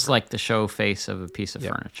 Right. Or whatever. It's like the show face of a piece of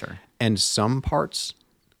furniture. And some parts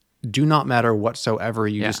do not matter whatsoever.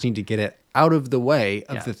 You just need to get it out of the way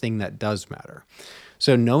of the thing that does matter.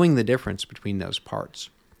 So knowing the difference between those parts,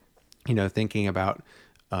 thinking about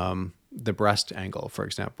the breast angle, for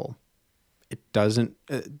example, it doesn't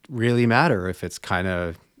really matter if it's kind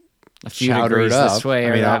of a few degrees this way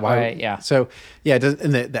or that way. Yeah. So yeah,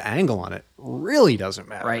 and the angle on it really doesn't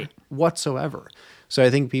matter whatsoever. So I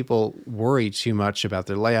think people worry too much about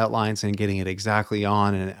their layout lines and getting it exactly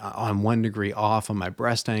on and on 1 degree off on my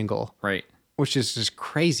breast angle. Right. Which is just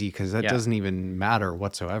crazy, because that doesn't even matter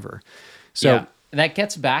whatsoever. So that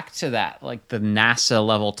gets back to that, like the NASA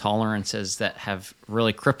level tolerances that have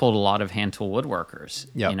really crippled a lot of hand tool woodworkers,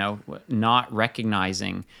 not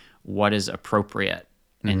recognizing what is appropriate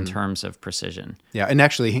in terms of precision. Yeah. And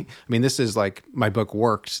actually, this is like my book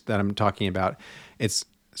Worked that I'm talking about. It's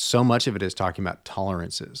so much of it is talking about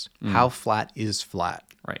tolerances. How flat is flat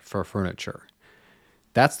for furniture?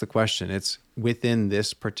 That's the question. It's within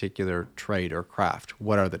this particular trade or craft,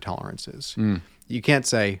 what are the tolerances? You can't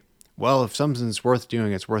say, well, if something's worth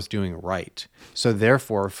doing, it's worth doing right. So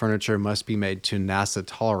therefore, furniture must be made to NASA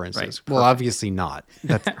tolerances. Well, obviously not.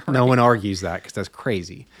 No one argues that, because that's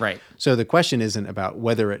crazy. Right. So the question isn't about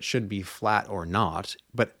whether it should be flat or not,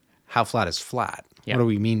 but how flat is flat? What do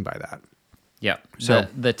we mean by that? Yeah. So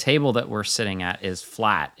the table that we're sitting at is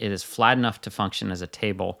flat. It is flat enough to function as a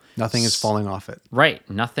table. Nothing is falling off it. Right.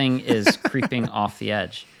 Nothing is creeping off the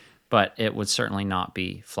edge. But it would certainly not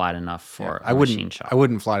be flat enough for a machine shop. I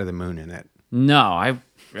wouldn't fly to the moon in it. No,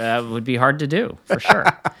 it would be hard to do, for sure.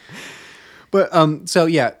 But so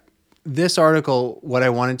yeah, this article, what I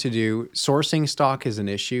wanted to do, sourcing stock is an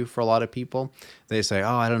issue for a lot of people. They say,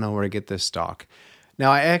 oh, I don't know where to get this stock.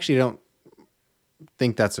 Now, I actually don't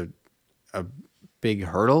think that's a big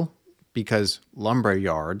hurdle, because lumber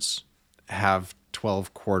yards have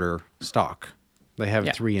 12-quarter stock. They have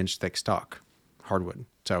 3-inch thick stock, hardwood.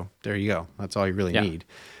 So there you go. That's all you really need.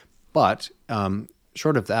 But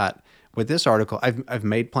short of that, with this article, I've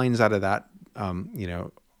made planes out of that,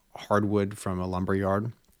 hardwood from a lumber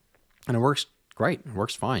yard, and it works great. It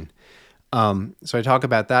works fine. So I talk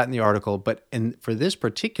about that in the article. But for this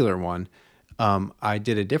particular one, I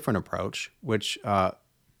did a different approach, which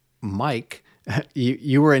Mike,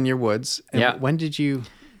 you were in your woods. And when did you?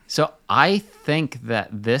 So I think that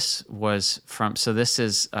this was this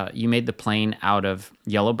is, you made the plane out of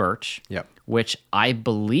yellow birch, which I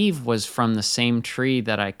believe was from the same tree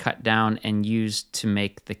that I cut down and used to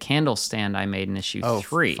make the candle stand I made in issue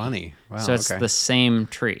 3. Oh, funny. Wow, so it's the same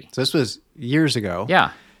tree. So this was years ago.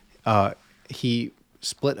 Yeah.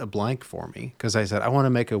 split a blank for me because I said, I want to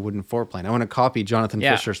make a wooden foreplane. I want to copy Jonathan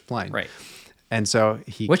Yeah. Fisher's plane. Right. And so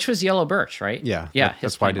he... Which was yellow birch, right? Yeah, Yeah.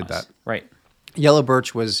 that's why I did that. Right. Yellow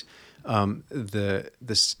birch was the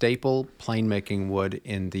staple plane making wood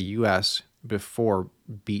in the U.S. before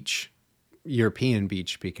European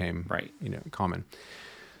beech became Right. common.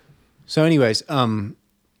 So, anyways,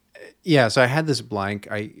 yeah. So I had this blank.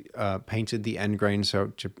 I painted the end grain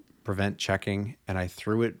to prevent checking, and I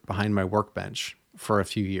threw it behind my workbench for a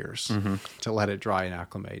few years to let it dry and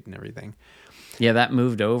acclimate and everything. Yeah, that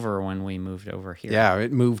moved over when we moved over here. Yeah,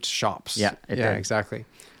 it moved shops. Yeah, it yeah, did. exactly.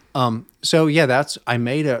 So yeah, I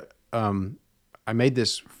made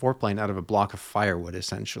this foreplane out of a block of firewood,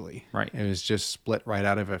 essentially. Right. It was just split right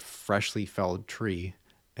out of a freshly felled tree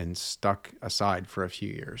and stuck aside for a few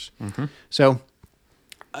years. So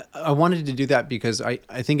I wanted to do that because I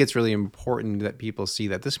think it's really important that people see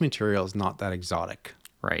that this material is not that exotic.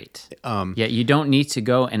 Right. Yeah, you don't need to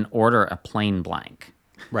go and order a plain blank.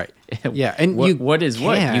 Right. Yeah, and what is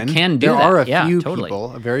what? You can do there that. are a Yeah, few totally.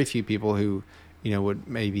 people, a very few people who, would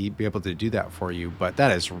maybe be able to do that for you, but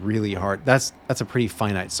that is really hard. That's a pretty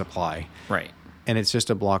finite supply. Right. And it's just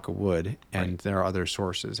a block of wood, and there are other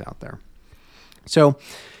sources out there. So,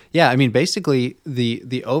 yeah, I mean, basically,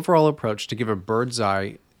 the overall approach to give a bird's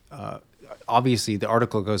eye, obviously, the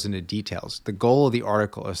article goes into details. The goal of the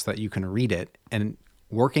article is that you can read it, and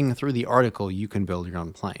working through the article, you can build your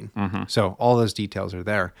own plane. So all those details are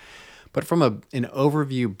there. But from an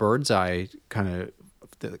overview bird's eye kind of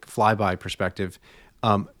flyby perspective,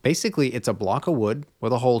 basically, it's a block of wood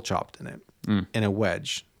with a hole chopped in it and a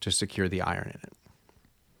wedge to secure the iron in it.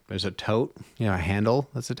 There's a tote, a handle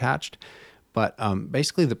that's attached. But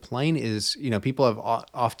basically, the plane is, people have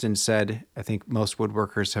often said, I think most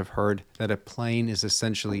woodworkers have heard, that a plane is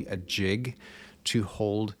essentially a jig to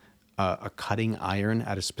hold a cutting iron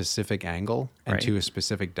at a specific angle and to a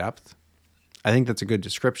specific depth. I think that's a good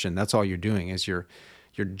description. That's all you're doing is you're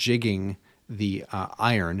jigging the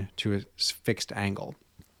iron to a fixed angle.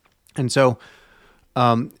 And so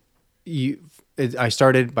I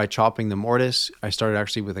started by chopping the mortise. I started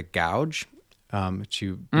actually with a gouge.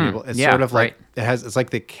 To be able, it's sort of like it's like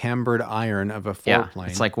the cambered iron of a foreplane.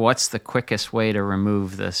 It's like, what's the quickest way to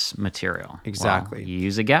remove this material? Exactly. Well, you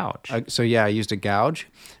use a gouge. I used a gouge,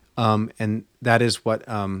 and that is what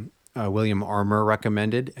William Armour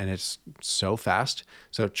recommended, and it's so fast.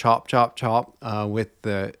 So chop with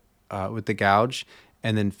the gouge,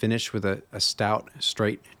 and then finish with a stout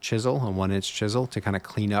straight chisel, a 1-inch chisel, to kind of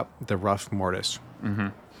clean up the rough mortise.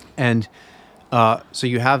 And so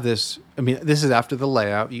you have this, this is after the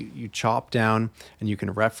layout. You chop down, and you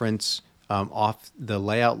can reference off the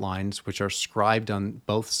layout lines, which are scribed on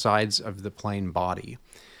both sides of the plane body.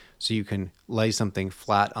 So you can lay something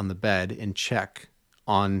flat on the bed and check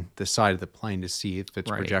on the side of the plane to see if it's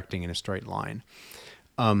projecting in a straight line.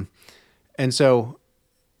 And so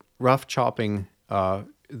rough chopping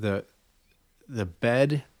the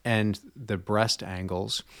bed and the breast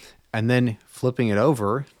angles, and then flipping it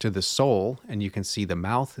over to the sole, and you can see the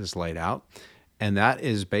mouth is laid out. And that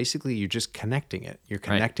is basically, you're just connecting it. You're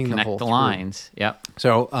connecting the whole lines. Yep.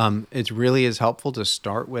 So it really is helpful to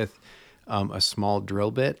start with a small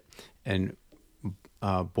drill bit and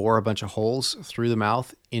bore a bunch of holes through the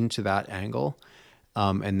mouth into that angle,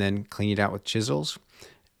 and then clean it out with chisels.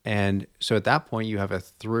 And so at that point, you have a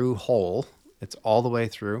through hole. It's all the way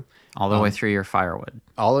through. All the way through your firewood.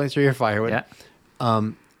 All the way through your firewood. Yeah.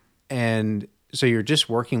 And so you're just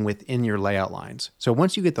working within your layout lines. So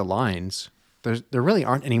once you get the lines, there really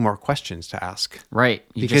aren't any more questions to ask. Right.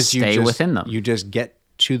 You just stay within them. You just get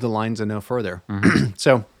to the lines and no further.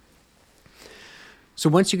 So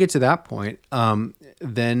once you get to that point,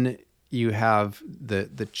 then you have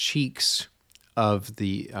the cheeks of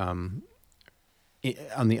the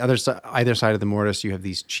on the other side, either side of the mortise. You have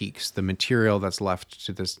these cheeks, the material that's left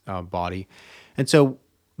to this body, and so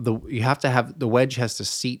the wedge has to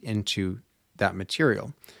seat into that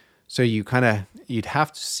material. So you'd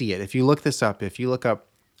have to see it. If you look this up, if you look up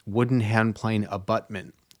wooden hand plane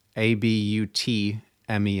abutment, ABUTMENT.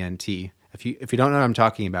 If you don't know what I'm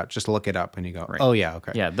talking about, just look it up and you go, oh yeah,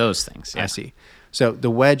 okay. Yeah, those things. Yeah. I see. So the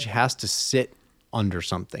wedge has to sit under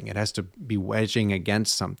something. It has to be wedging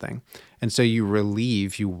against something. And so you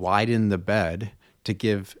widen the bed to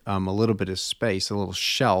give a little bit of space, a little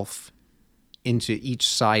shelf into each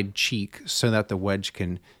side cheek so that the wedge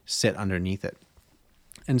can sit underneath it.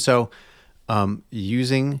 And so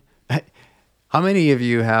using, how many of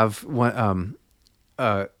you have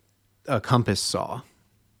a compass saw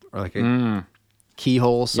or like a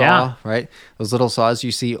keyhole saw, right? Those little saws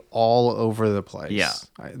you see all over the place. Yeah.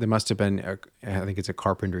 There must have been, I think it's a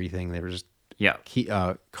carpentry thing. They were just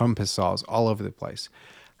Yeah. compass saws all over the place.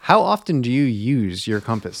 How often do you use your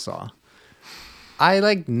compass saw? I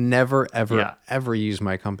like never, ever, ever use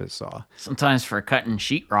my compass saw. Sometimes for cutting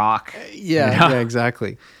sheetrock. Yeah,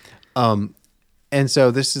 exactly. And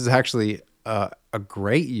so this is actually a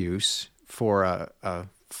great use for a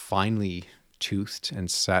finely toothed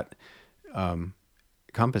and set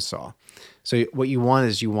compass saw. So what you want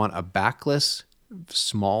is a backless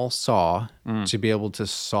small saw to be able to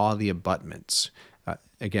saw the abutments.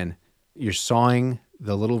 Again, you're sawing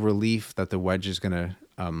the little relief that the wedge is going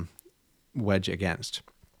to wedge against.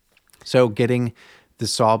 So getting the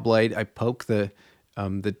saw blade, I poke the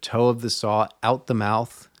toe of the saw out the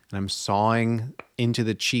mouth, and I'm sawing into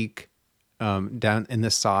the cheek, down in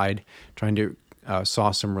the side, trying to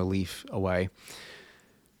saw some relief away.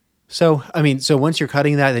 So, so once you're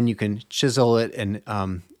cutting that, then you can chisel it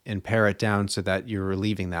and pare it down so that you're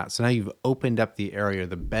relieving that. So now you've opened up the area.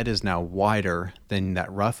 The bed is now wider than that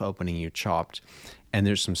rough opening you chopped, and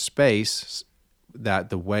there's some space that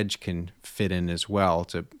the wedge can fit in as well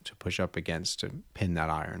to push up against to pin that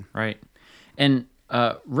iron. Right. And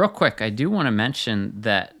real quick, I do want to mention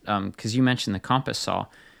that, because you mentioned the compass saw,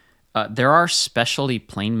 there are specialty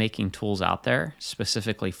plane making tools out there,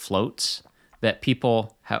 specifically floats, that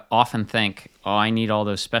people often think, oh, I need all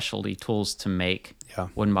those specialty tools to make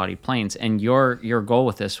wooden body planes. And your goal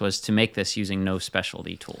with this was to make this using no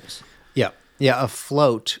specialty tools. Yeah. A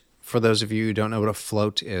float, for those of you who don't know what a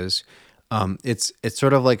float is, it's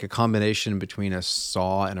sort of like a combination between a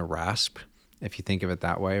saw and a rasp, if you think of it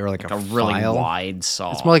that way, or like a really file. Wide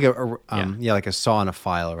saw. It's more like like a saw and a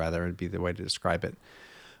file, rather, would be the way to describe it.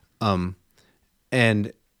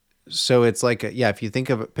 And so it's like if you think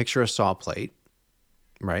of it, picture a saw plate,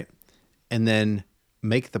 right, and then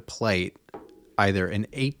make the plate either an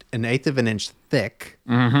eighth of an inch thick,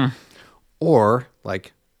 or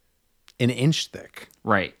like an inch thick.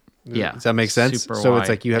 Right. Yeah. Does that make sense? Super so wide. It's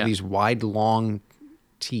like you have these wide, long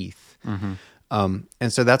teeth. And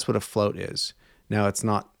so that's what a float is. Now, it's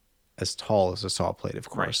not as tall as a saw plate, of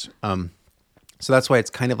course. Right. So that's why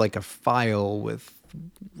it's kind of like a file with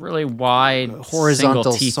really wide horizontal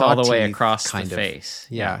single teeth saw all the way teeth, across kind the of. face.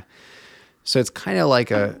 Yeah. So it's kind of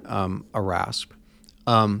like a rasp.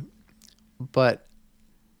 But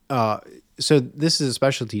so this is a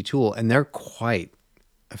specialty tool, and they're quite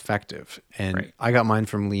effective. And I got mine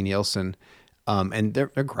from Lee Nielsen, and they're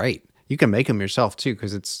great. You can make them yourself too,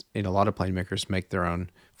 because it's a lot of plane makers make their own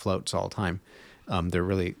floats all the time. They're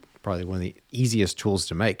really probably one of the easiest tools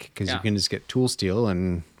to make, because you can just get tool steel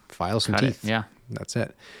and file some teeth. Yeah, that's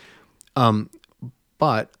it.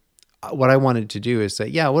 But what I wanted to do is say,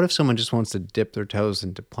 what if someone just wants to dip their toes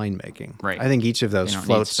into plane making? Right. I think each of those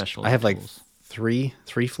floats, I have like tools.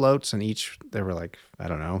 three floats, and each they were like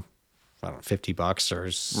 $50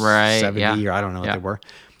 or 70 or I don't know what they were.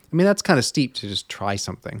 I mean, that's kind of steep to just try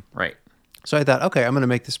something. Right. So I thought, okay, I'm going to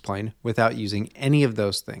make this plane without using any of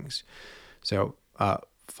those things. So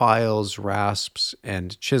files, rasps,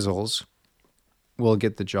 and chisels will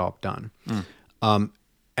get the job done.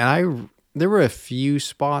 And there were a few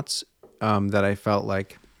spots that I felt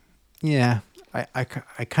like, I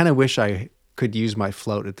kind of wish I could use my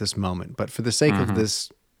float at this moment, but for the sake of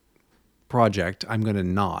this project, I'm going to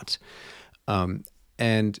not.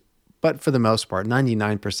 But for the most part,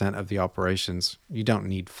 99% of the operations, you don't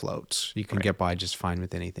need floats. You can get by just fine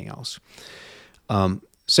with anything else.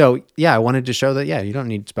 So I wanted to show that, you don't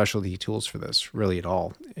need specialty tools for this really at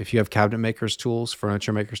all. If you have cabinet makers tools,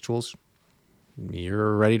 furniture makers tools,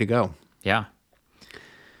 you're ready to go. Yeah.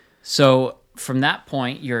 So from that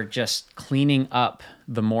point, you're just cleaning up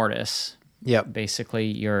the mortise. Yep. Basically,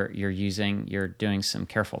 you're doing some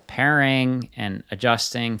careful paring and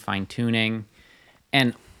adjusting, fine tuning,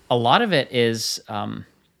 and a lot of it is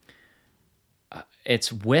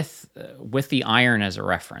it's with the iron as a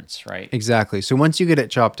reference, right? Exactly. So once you get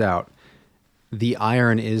it chopped out, the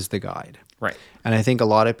iron is the guide. Right. And I think a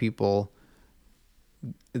lot of people,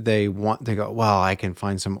 they go, well, I can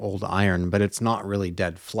find some old iron, but it's not really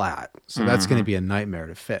dead flat. So that's going to be a nightmare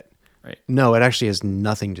to fit. Right. No, it actually has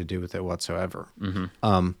nothing to do with it whatsoever.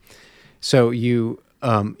 So you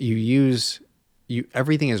use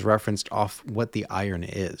everything is referenced off what the iron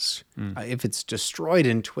is. If it's destroyed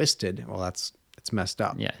and twisted, well, it's messed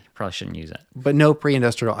up. Yeah, you probably shouldn't use it. But no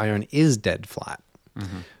pre-industrial iron is dead flat.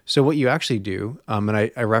 So what you actually do, and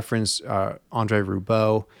I reference Andre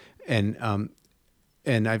Roubaud, and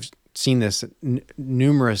I've seen this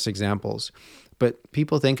numerous examples, but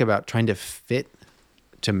people think about trying to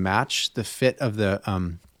match the fit of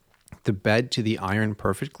the bed to the iron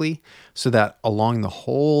perfectly, so that along the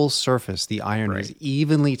whole surface, the iron is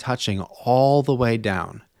evenly touching all the way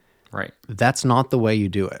down. Right. That's not the way you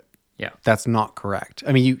do it. Yeah. That's not correct.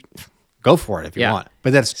 I mean, you go for it if you want,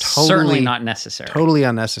 but that's certainly not necessary. Totally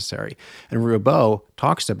unnecessary. And Roubaud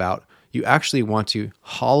talks about you actually want to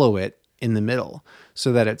hollow it in the middle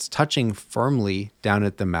so that it's touching firmly down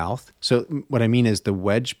at the mouth. So what I mean is the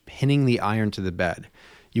wedge pinning the iron to the bed.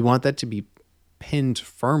 You want that to be pinned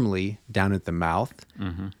firmly down at the mouth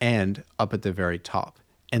and up at the very top.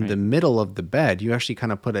 And the middle of the bed, you actually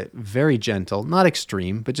kind of put it very gentle, not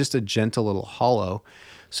extreme, but just a gentle little hollow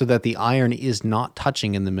so that the iron is not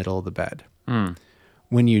touching in the middle of the bed.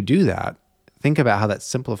 When you do that, think about how that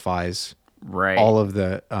simplifies all of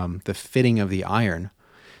the fitting of the iron.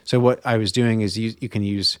 So what I was doing is you can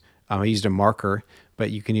use, I used a marker, but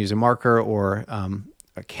you can use a marker or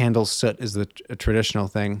a candle soot is a traditional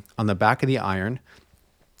thing on the back of the iron,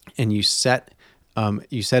 and you set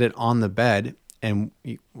it on the bed. And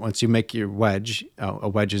once you make your wedge, a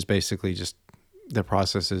wedge is basically just, the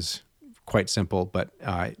process is quite simple, but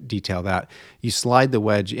detail that. You slide the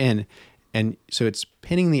wedge in, and so it's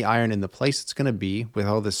pinning the iron in the place it's going to be with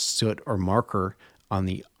all this soot or marker on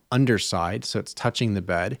the underside, so it's touching the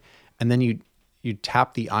bed, and then you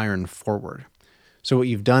tap the iron forward. So what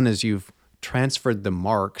you've done is you've transferred the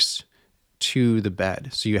marks to the bed.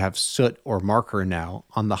 So you have soot or marker now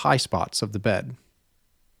on the high spots of the bed.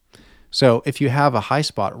 So if you have a high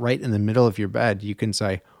spot right in the middle of your bed, you can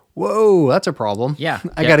say, whoa, that's a problem. Yeah.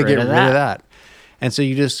 I got to get rid of that. And so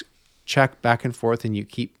you just check back and forth and you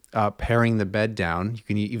keep paring the bed down. You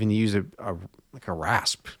can even use a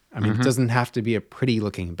rasp. I mean, it doesn't have to be a pretty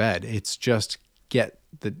looking bed. It's just get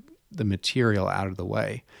the material out of the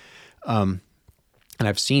way. And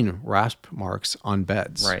I've seen rasp marks on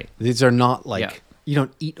beds. Right. These are not like, you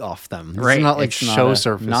don't eat off them. This right. is not like it's show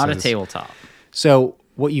surfaces. Not a tabletop. So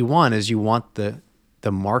what you want is you want the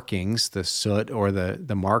markings, the soot or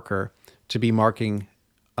the marker, to be marking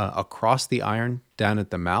across the iron, down at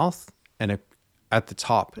the mouth, and at the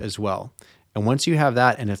top as well. And once you have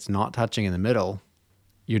that and it's not touching in the middle,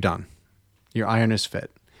 you're done. Your iron is fit.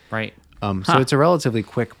 Right. So it's a relatively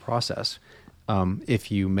quick process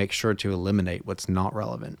if you make sure to eliminate what's not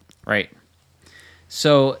relevant. Right.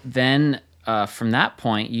 So then from that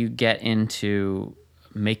point, you get into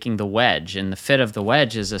making the wedge, and the fit of the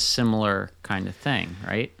wedge is a similar kind of thing,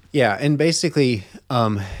 right? Yeah, and basically,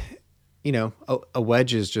 a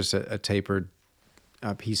wedge is just a tapered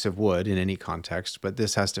piece of wood in any context, but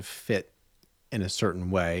this has to fit in a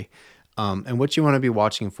certain way. And what you want to be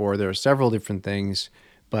watching for, there are several different things,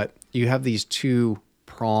 but you have these two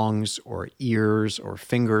prongs or ears or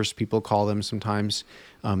fingers, people call them sometimes,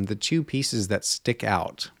 the two pieces that stick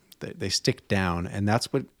out, they stick down, and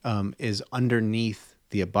that's what is underneath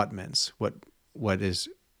the abutments, what is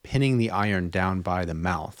pinning the iron down by the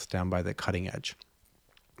mouth, down by the cutting edge,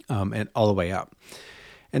 and all the way up.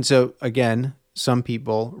 And so again, some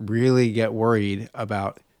people really get worried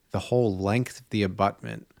about the whole length of the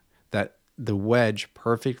abutment, that the wedge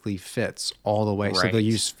perfectly fits all the way. Right. So they'll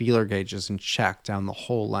use feeler gauges and check down the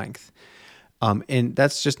whole length. And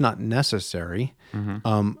that's just not necessary.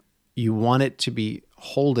 You want it to be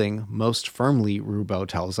holding most firmly, Roubaud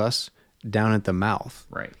tells us, down at the mouth.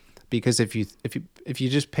 Right. Because if you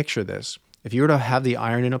just picture this, if you were to have the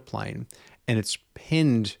iron in a plane and it's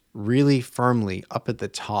pinned really firmly up at the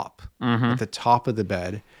top, at the top of the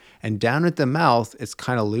bed, and down at the mouth, it's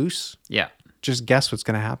kind of loose. Yeah. Just guess what's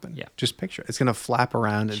going to happen. Yeah. Just picture it. It's going to flap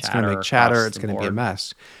around. It's going to make chatter. It's going to be a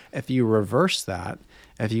mess. If you reverse that,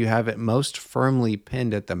 if you have it most firmly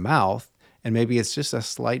pinned at the mouth, and maybe it's just a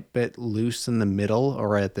slight bit loose in the middle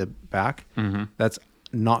or at the back, that's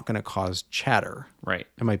not going to cause chatter. Right.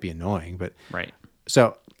 It might be annoying, but right.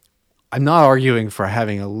 So I'm not arguing for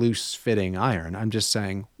having a loose fitting iron. I'm just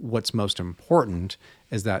saying what's most important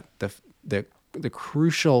is that the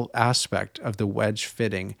crucial aspect of the wedge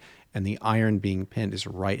fitting and the iron being pinned is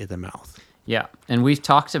right at the mouth. Yeah. And we've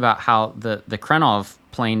talked about how the Krenov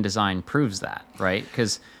plane design proves that, right?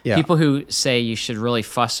 Because people who say you should really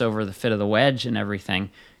fuss over the fit of the wedge and everything,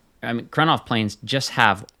 I mean, Krenov planes just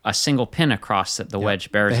have a single pin across that the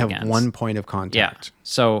wedge bears against. They have one point of contact. Yeah.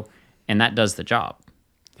 So, and that does the job.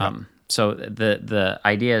 So the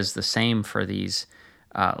idea is the same for these,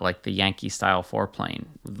 like the Yankee style 4-plane,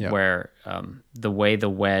 where the way the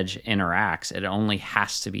wedge interacts, it only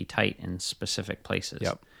has to be tight in specific places.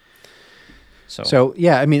 Yep. So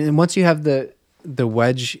yeah, I mean, and once you have the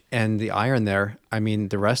wedge and the iron there, I mean,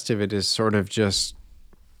 the rest of it is sort of just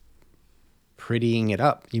prettying it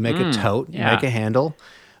up. You make a tote, you make a handle.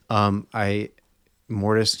 I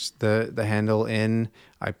mortised the handle in.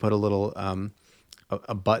 I put a little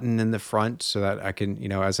a button in the front so that I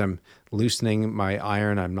can, as I'm loosening my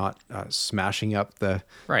iron, I'm not smashing up the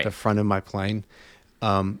front of my plane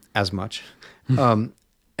as much. And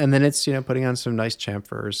then it's, putting on some nice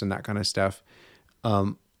chamfers and that kind of stuff.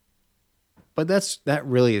 But that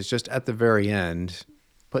really is just at the very end,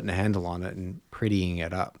 putting a handle on it and prettying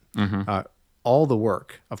it up. All the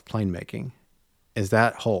work of plane making is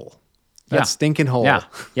that hole. That stinking hole.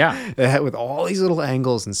 Yeah. With all these little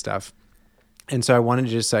angles and stuff. And so I wanted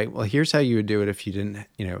to just say, well, here's how you would do it if you didn't,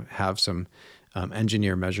 have some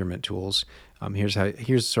engineer measurement tools.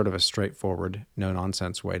 Here's sort of a straightforward, no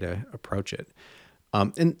nonsense way to approach it.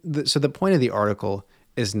 So the point of the article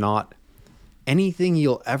is not anything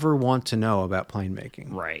you'll ever want to know about plane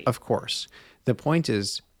making. Right. Of course. The point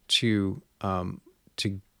is to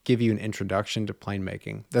give you an introduction to plane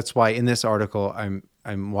making. That's why in this article,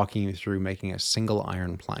 I'm walking you through making a single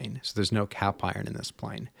iron plane. So there's no cap iron in this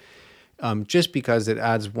plane. Just because it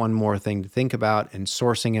adds one more thing to think about in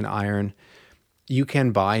sourcing an iron. You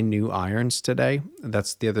can buy new irons today.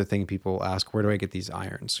 That's the other thing people ask, where do I get these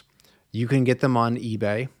irons? You can get them on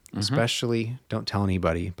eBay, especially, don't tell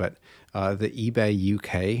anybody, but the eBay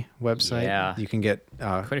UK website, you can get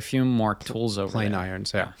quite a few more tools over plane there.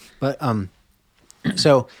 irons. Yeah. But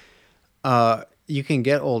so you can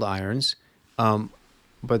get old irons,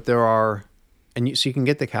 but there are, so you can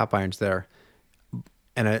get the cap irons there.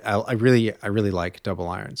 And I really like double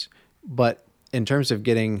irons, but in terms of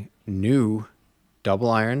getting new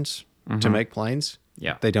double irons to make planes,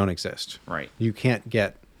 they don't exist. Right. You can't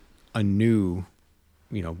get a new,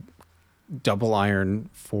 double iron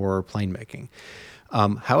for plane making.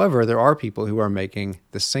 However, there are people who are making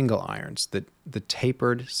the single irons, the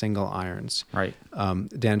tapered single irons. Right.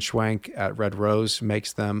 Dan Schwank at Red Rose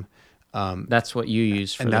makes them. That's what you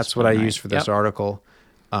use for and this that's what I plane, use for this article.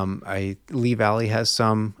 Lee Valley has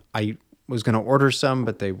some. I was going to order some,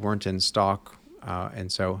 but they weren't in stock, and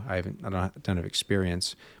so I don't have a ton of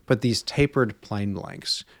experience. But these tapered plane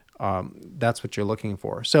blanks, that's what you're looking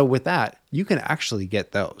for. So with that, you can actually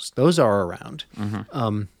get those. Those are around,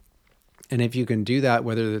 and if you can do that,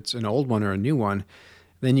 whether it's an old one or a new one,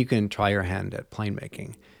 then you can try your hand at plane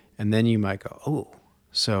making, and then you might go, oh,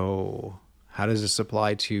 so how does this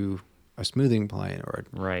apply to a smoothing plane or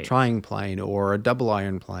a trying plane or a double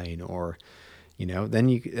iron plane, or then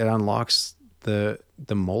it unlocks the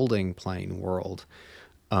molding plane world.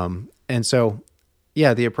 And so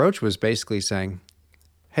the approach was basically saying,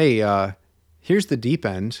 hey, here's the deep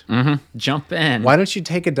end, jump in, why don't you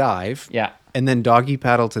take a dive and then doggy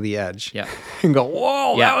paddle to the edge and go,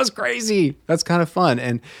 whoa, that was crazy, that's kind of fun.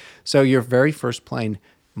 And so your very first plane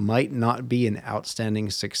might not be an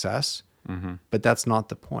outstanding success, but that's not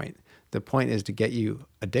the point. The point is to get you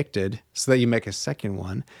addicted so that you make a second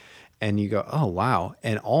one and you go, oh, wow.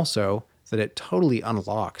 And also that it totally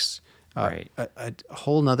unlocks a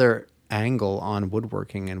whole nother angle on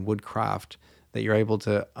woodworking and woodcraft that you're able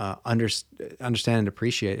to understand and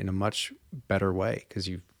appreciate in a much better way because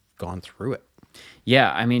you've gone through it.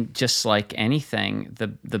 Yeah, I mean, just like anything,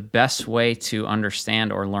 the best way to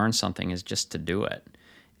understand or learn something is just to do it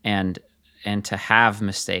and to have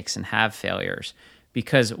mistakes and have failures.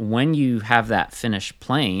 Because when you have that finished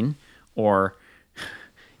plane, or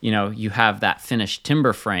you have that finished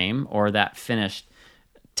timber frame or that finished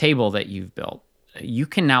table that you've built, you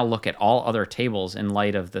can now look at all other tables in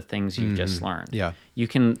light of the things you've just learned. Yeah. You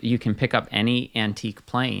can pick up any antique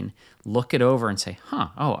plane, look it over and say,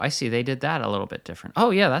 oh, I see they did that a little bit different.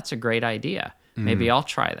 Oh yeah, that's a great idea. Maybe I'll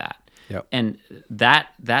try that. Yep. And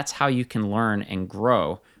that's how you can learn and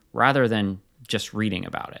grow rather than just reading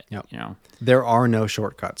about it. Yep. There are no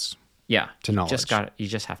shortcuts. To knowledge. You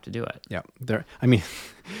just have to do it. Yeah.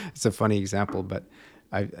 It's a funny example, but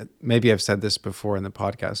I've said this before in the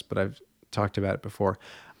podcast, but I've talked about it before.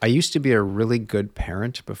 I used to be a really good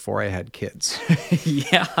parent before I had kids.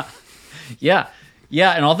 Yeah.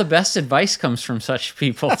 And all the best advice comes from such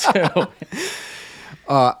people too.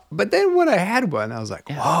 But then when I had one, I was like,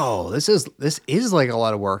 whoa, this is like a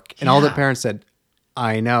lot of work. And all the parents said,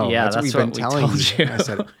 I know. Yeah, that's what we've been telling you. I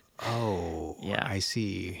said, yeah, I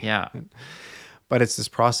see. Yeah. But it's this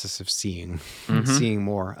process of seeing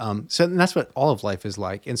more. So that's what all of life is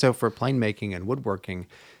like. And so for plane making and woodworking,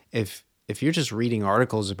 if you're just reading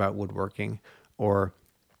articles about woodworking or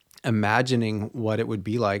imagining what it would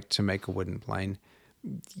be like to make a wooden plane,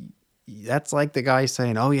 that's like the guy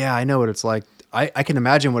saying, oh yeah, I know what it's like. I can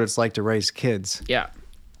imagine what it's like to raise kids. Yeah.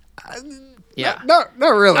 No, not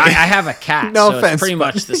really. I have a cat, no so offense, it's pretty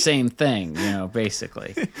much the same thing,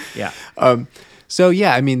 basically. Yeah. So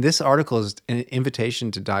yeah, I mean, this article is an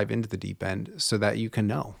invitation to dive into the deep end so that you can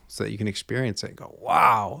know, so that you can experience it and go,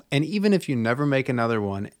 wow. And even if you never make another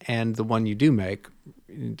one and the one you do make,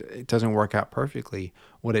 it doesn't work out perfectly,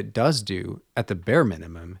 what it does do at the bare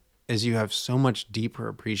minimum is you have so much deeper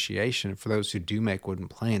appreciation for those who do make wooden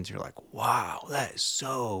planes. You're like, wow, that is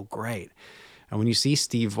so great. And when you see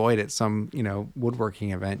Steve Voigt at some,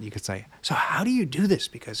 woodworking event, you could say, so how do you do this?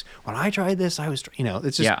 Because when I tried this, I was,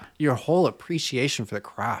 it's just your whole appreciation for the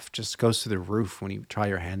craft just goes through the roof when you try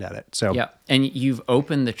your hand at it. So yeah, and you've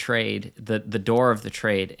opened the trade, the door of the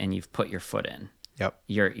trade, and you've put your foot in. Yep.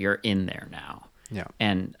 You're in there now. Yeah.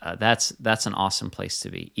 And that's an awesome place to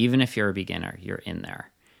be. Even if you're a beginner, you're in there,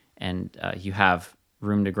 and you have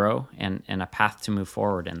room to grow and a path to move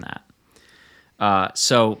forward in that.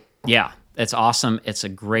 So yeah. It's awesome. It's a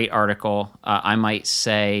great article. I might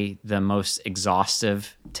say the most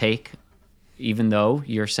exhaustive take, even though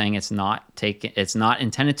you're saying it's not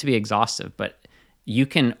intended to be exhaustive, but you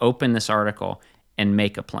can open this article and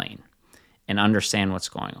make a plane and understand what's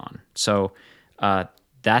going on. So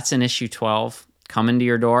that's in issue 12. Coming to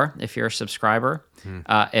your door if you're a subscriber.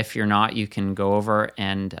 If you're not, you can go over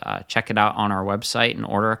and check it out on our website and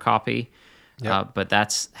order a copy. Yep. But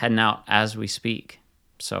that's heading out as we speak.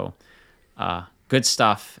 So good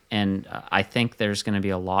stuff, and I think there's going to be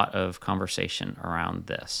a lot of conversation around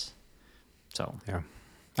this. So yeah,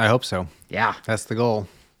 I hope so. Yeah, that's the goal.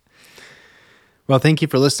 Well, thank you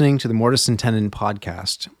for listening to the Mortise and Tenon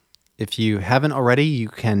podcast. If you haven't already, you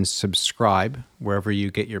can subscribe wherever you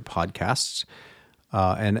get your podcasts.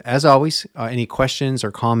 And as always, any questions or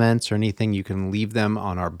comments or anything, you can leave them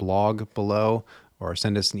on our blog below or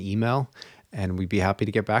send us an email. And we'd be happy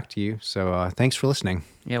to get back to you. So thanks for listening.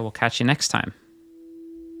 Yeah, we'll catch you next time.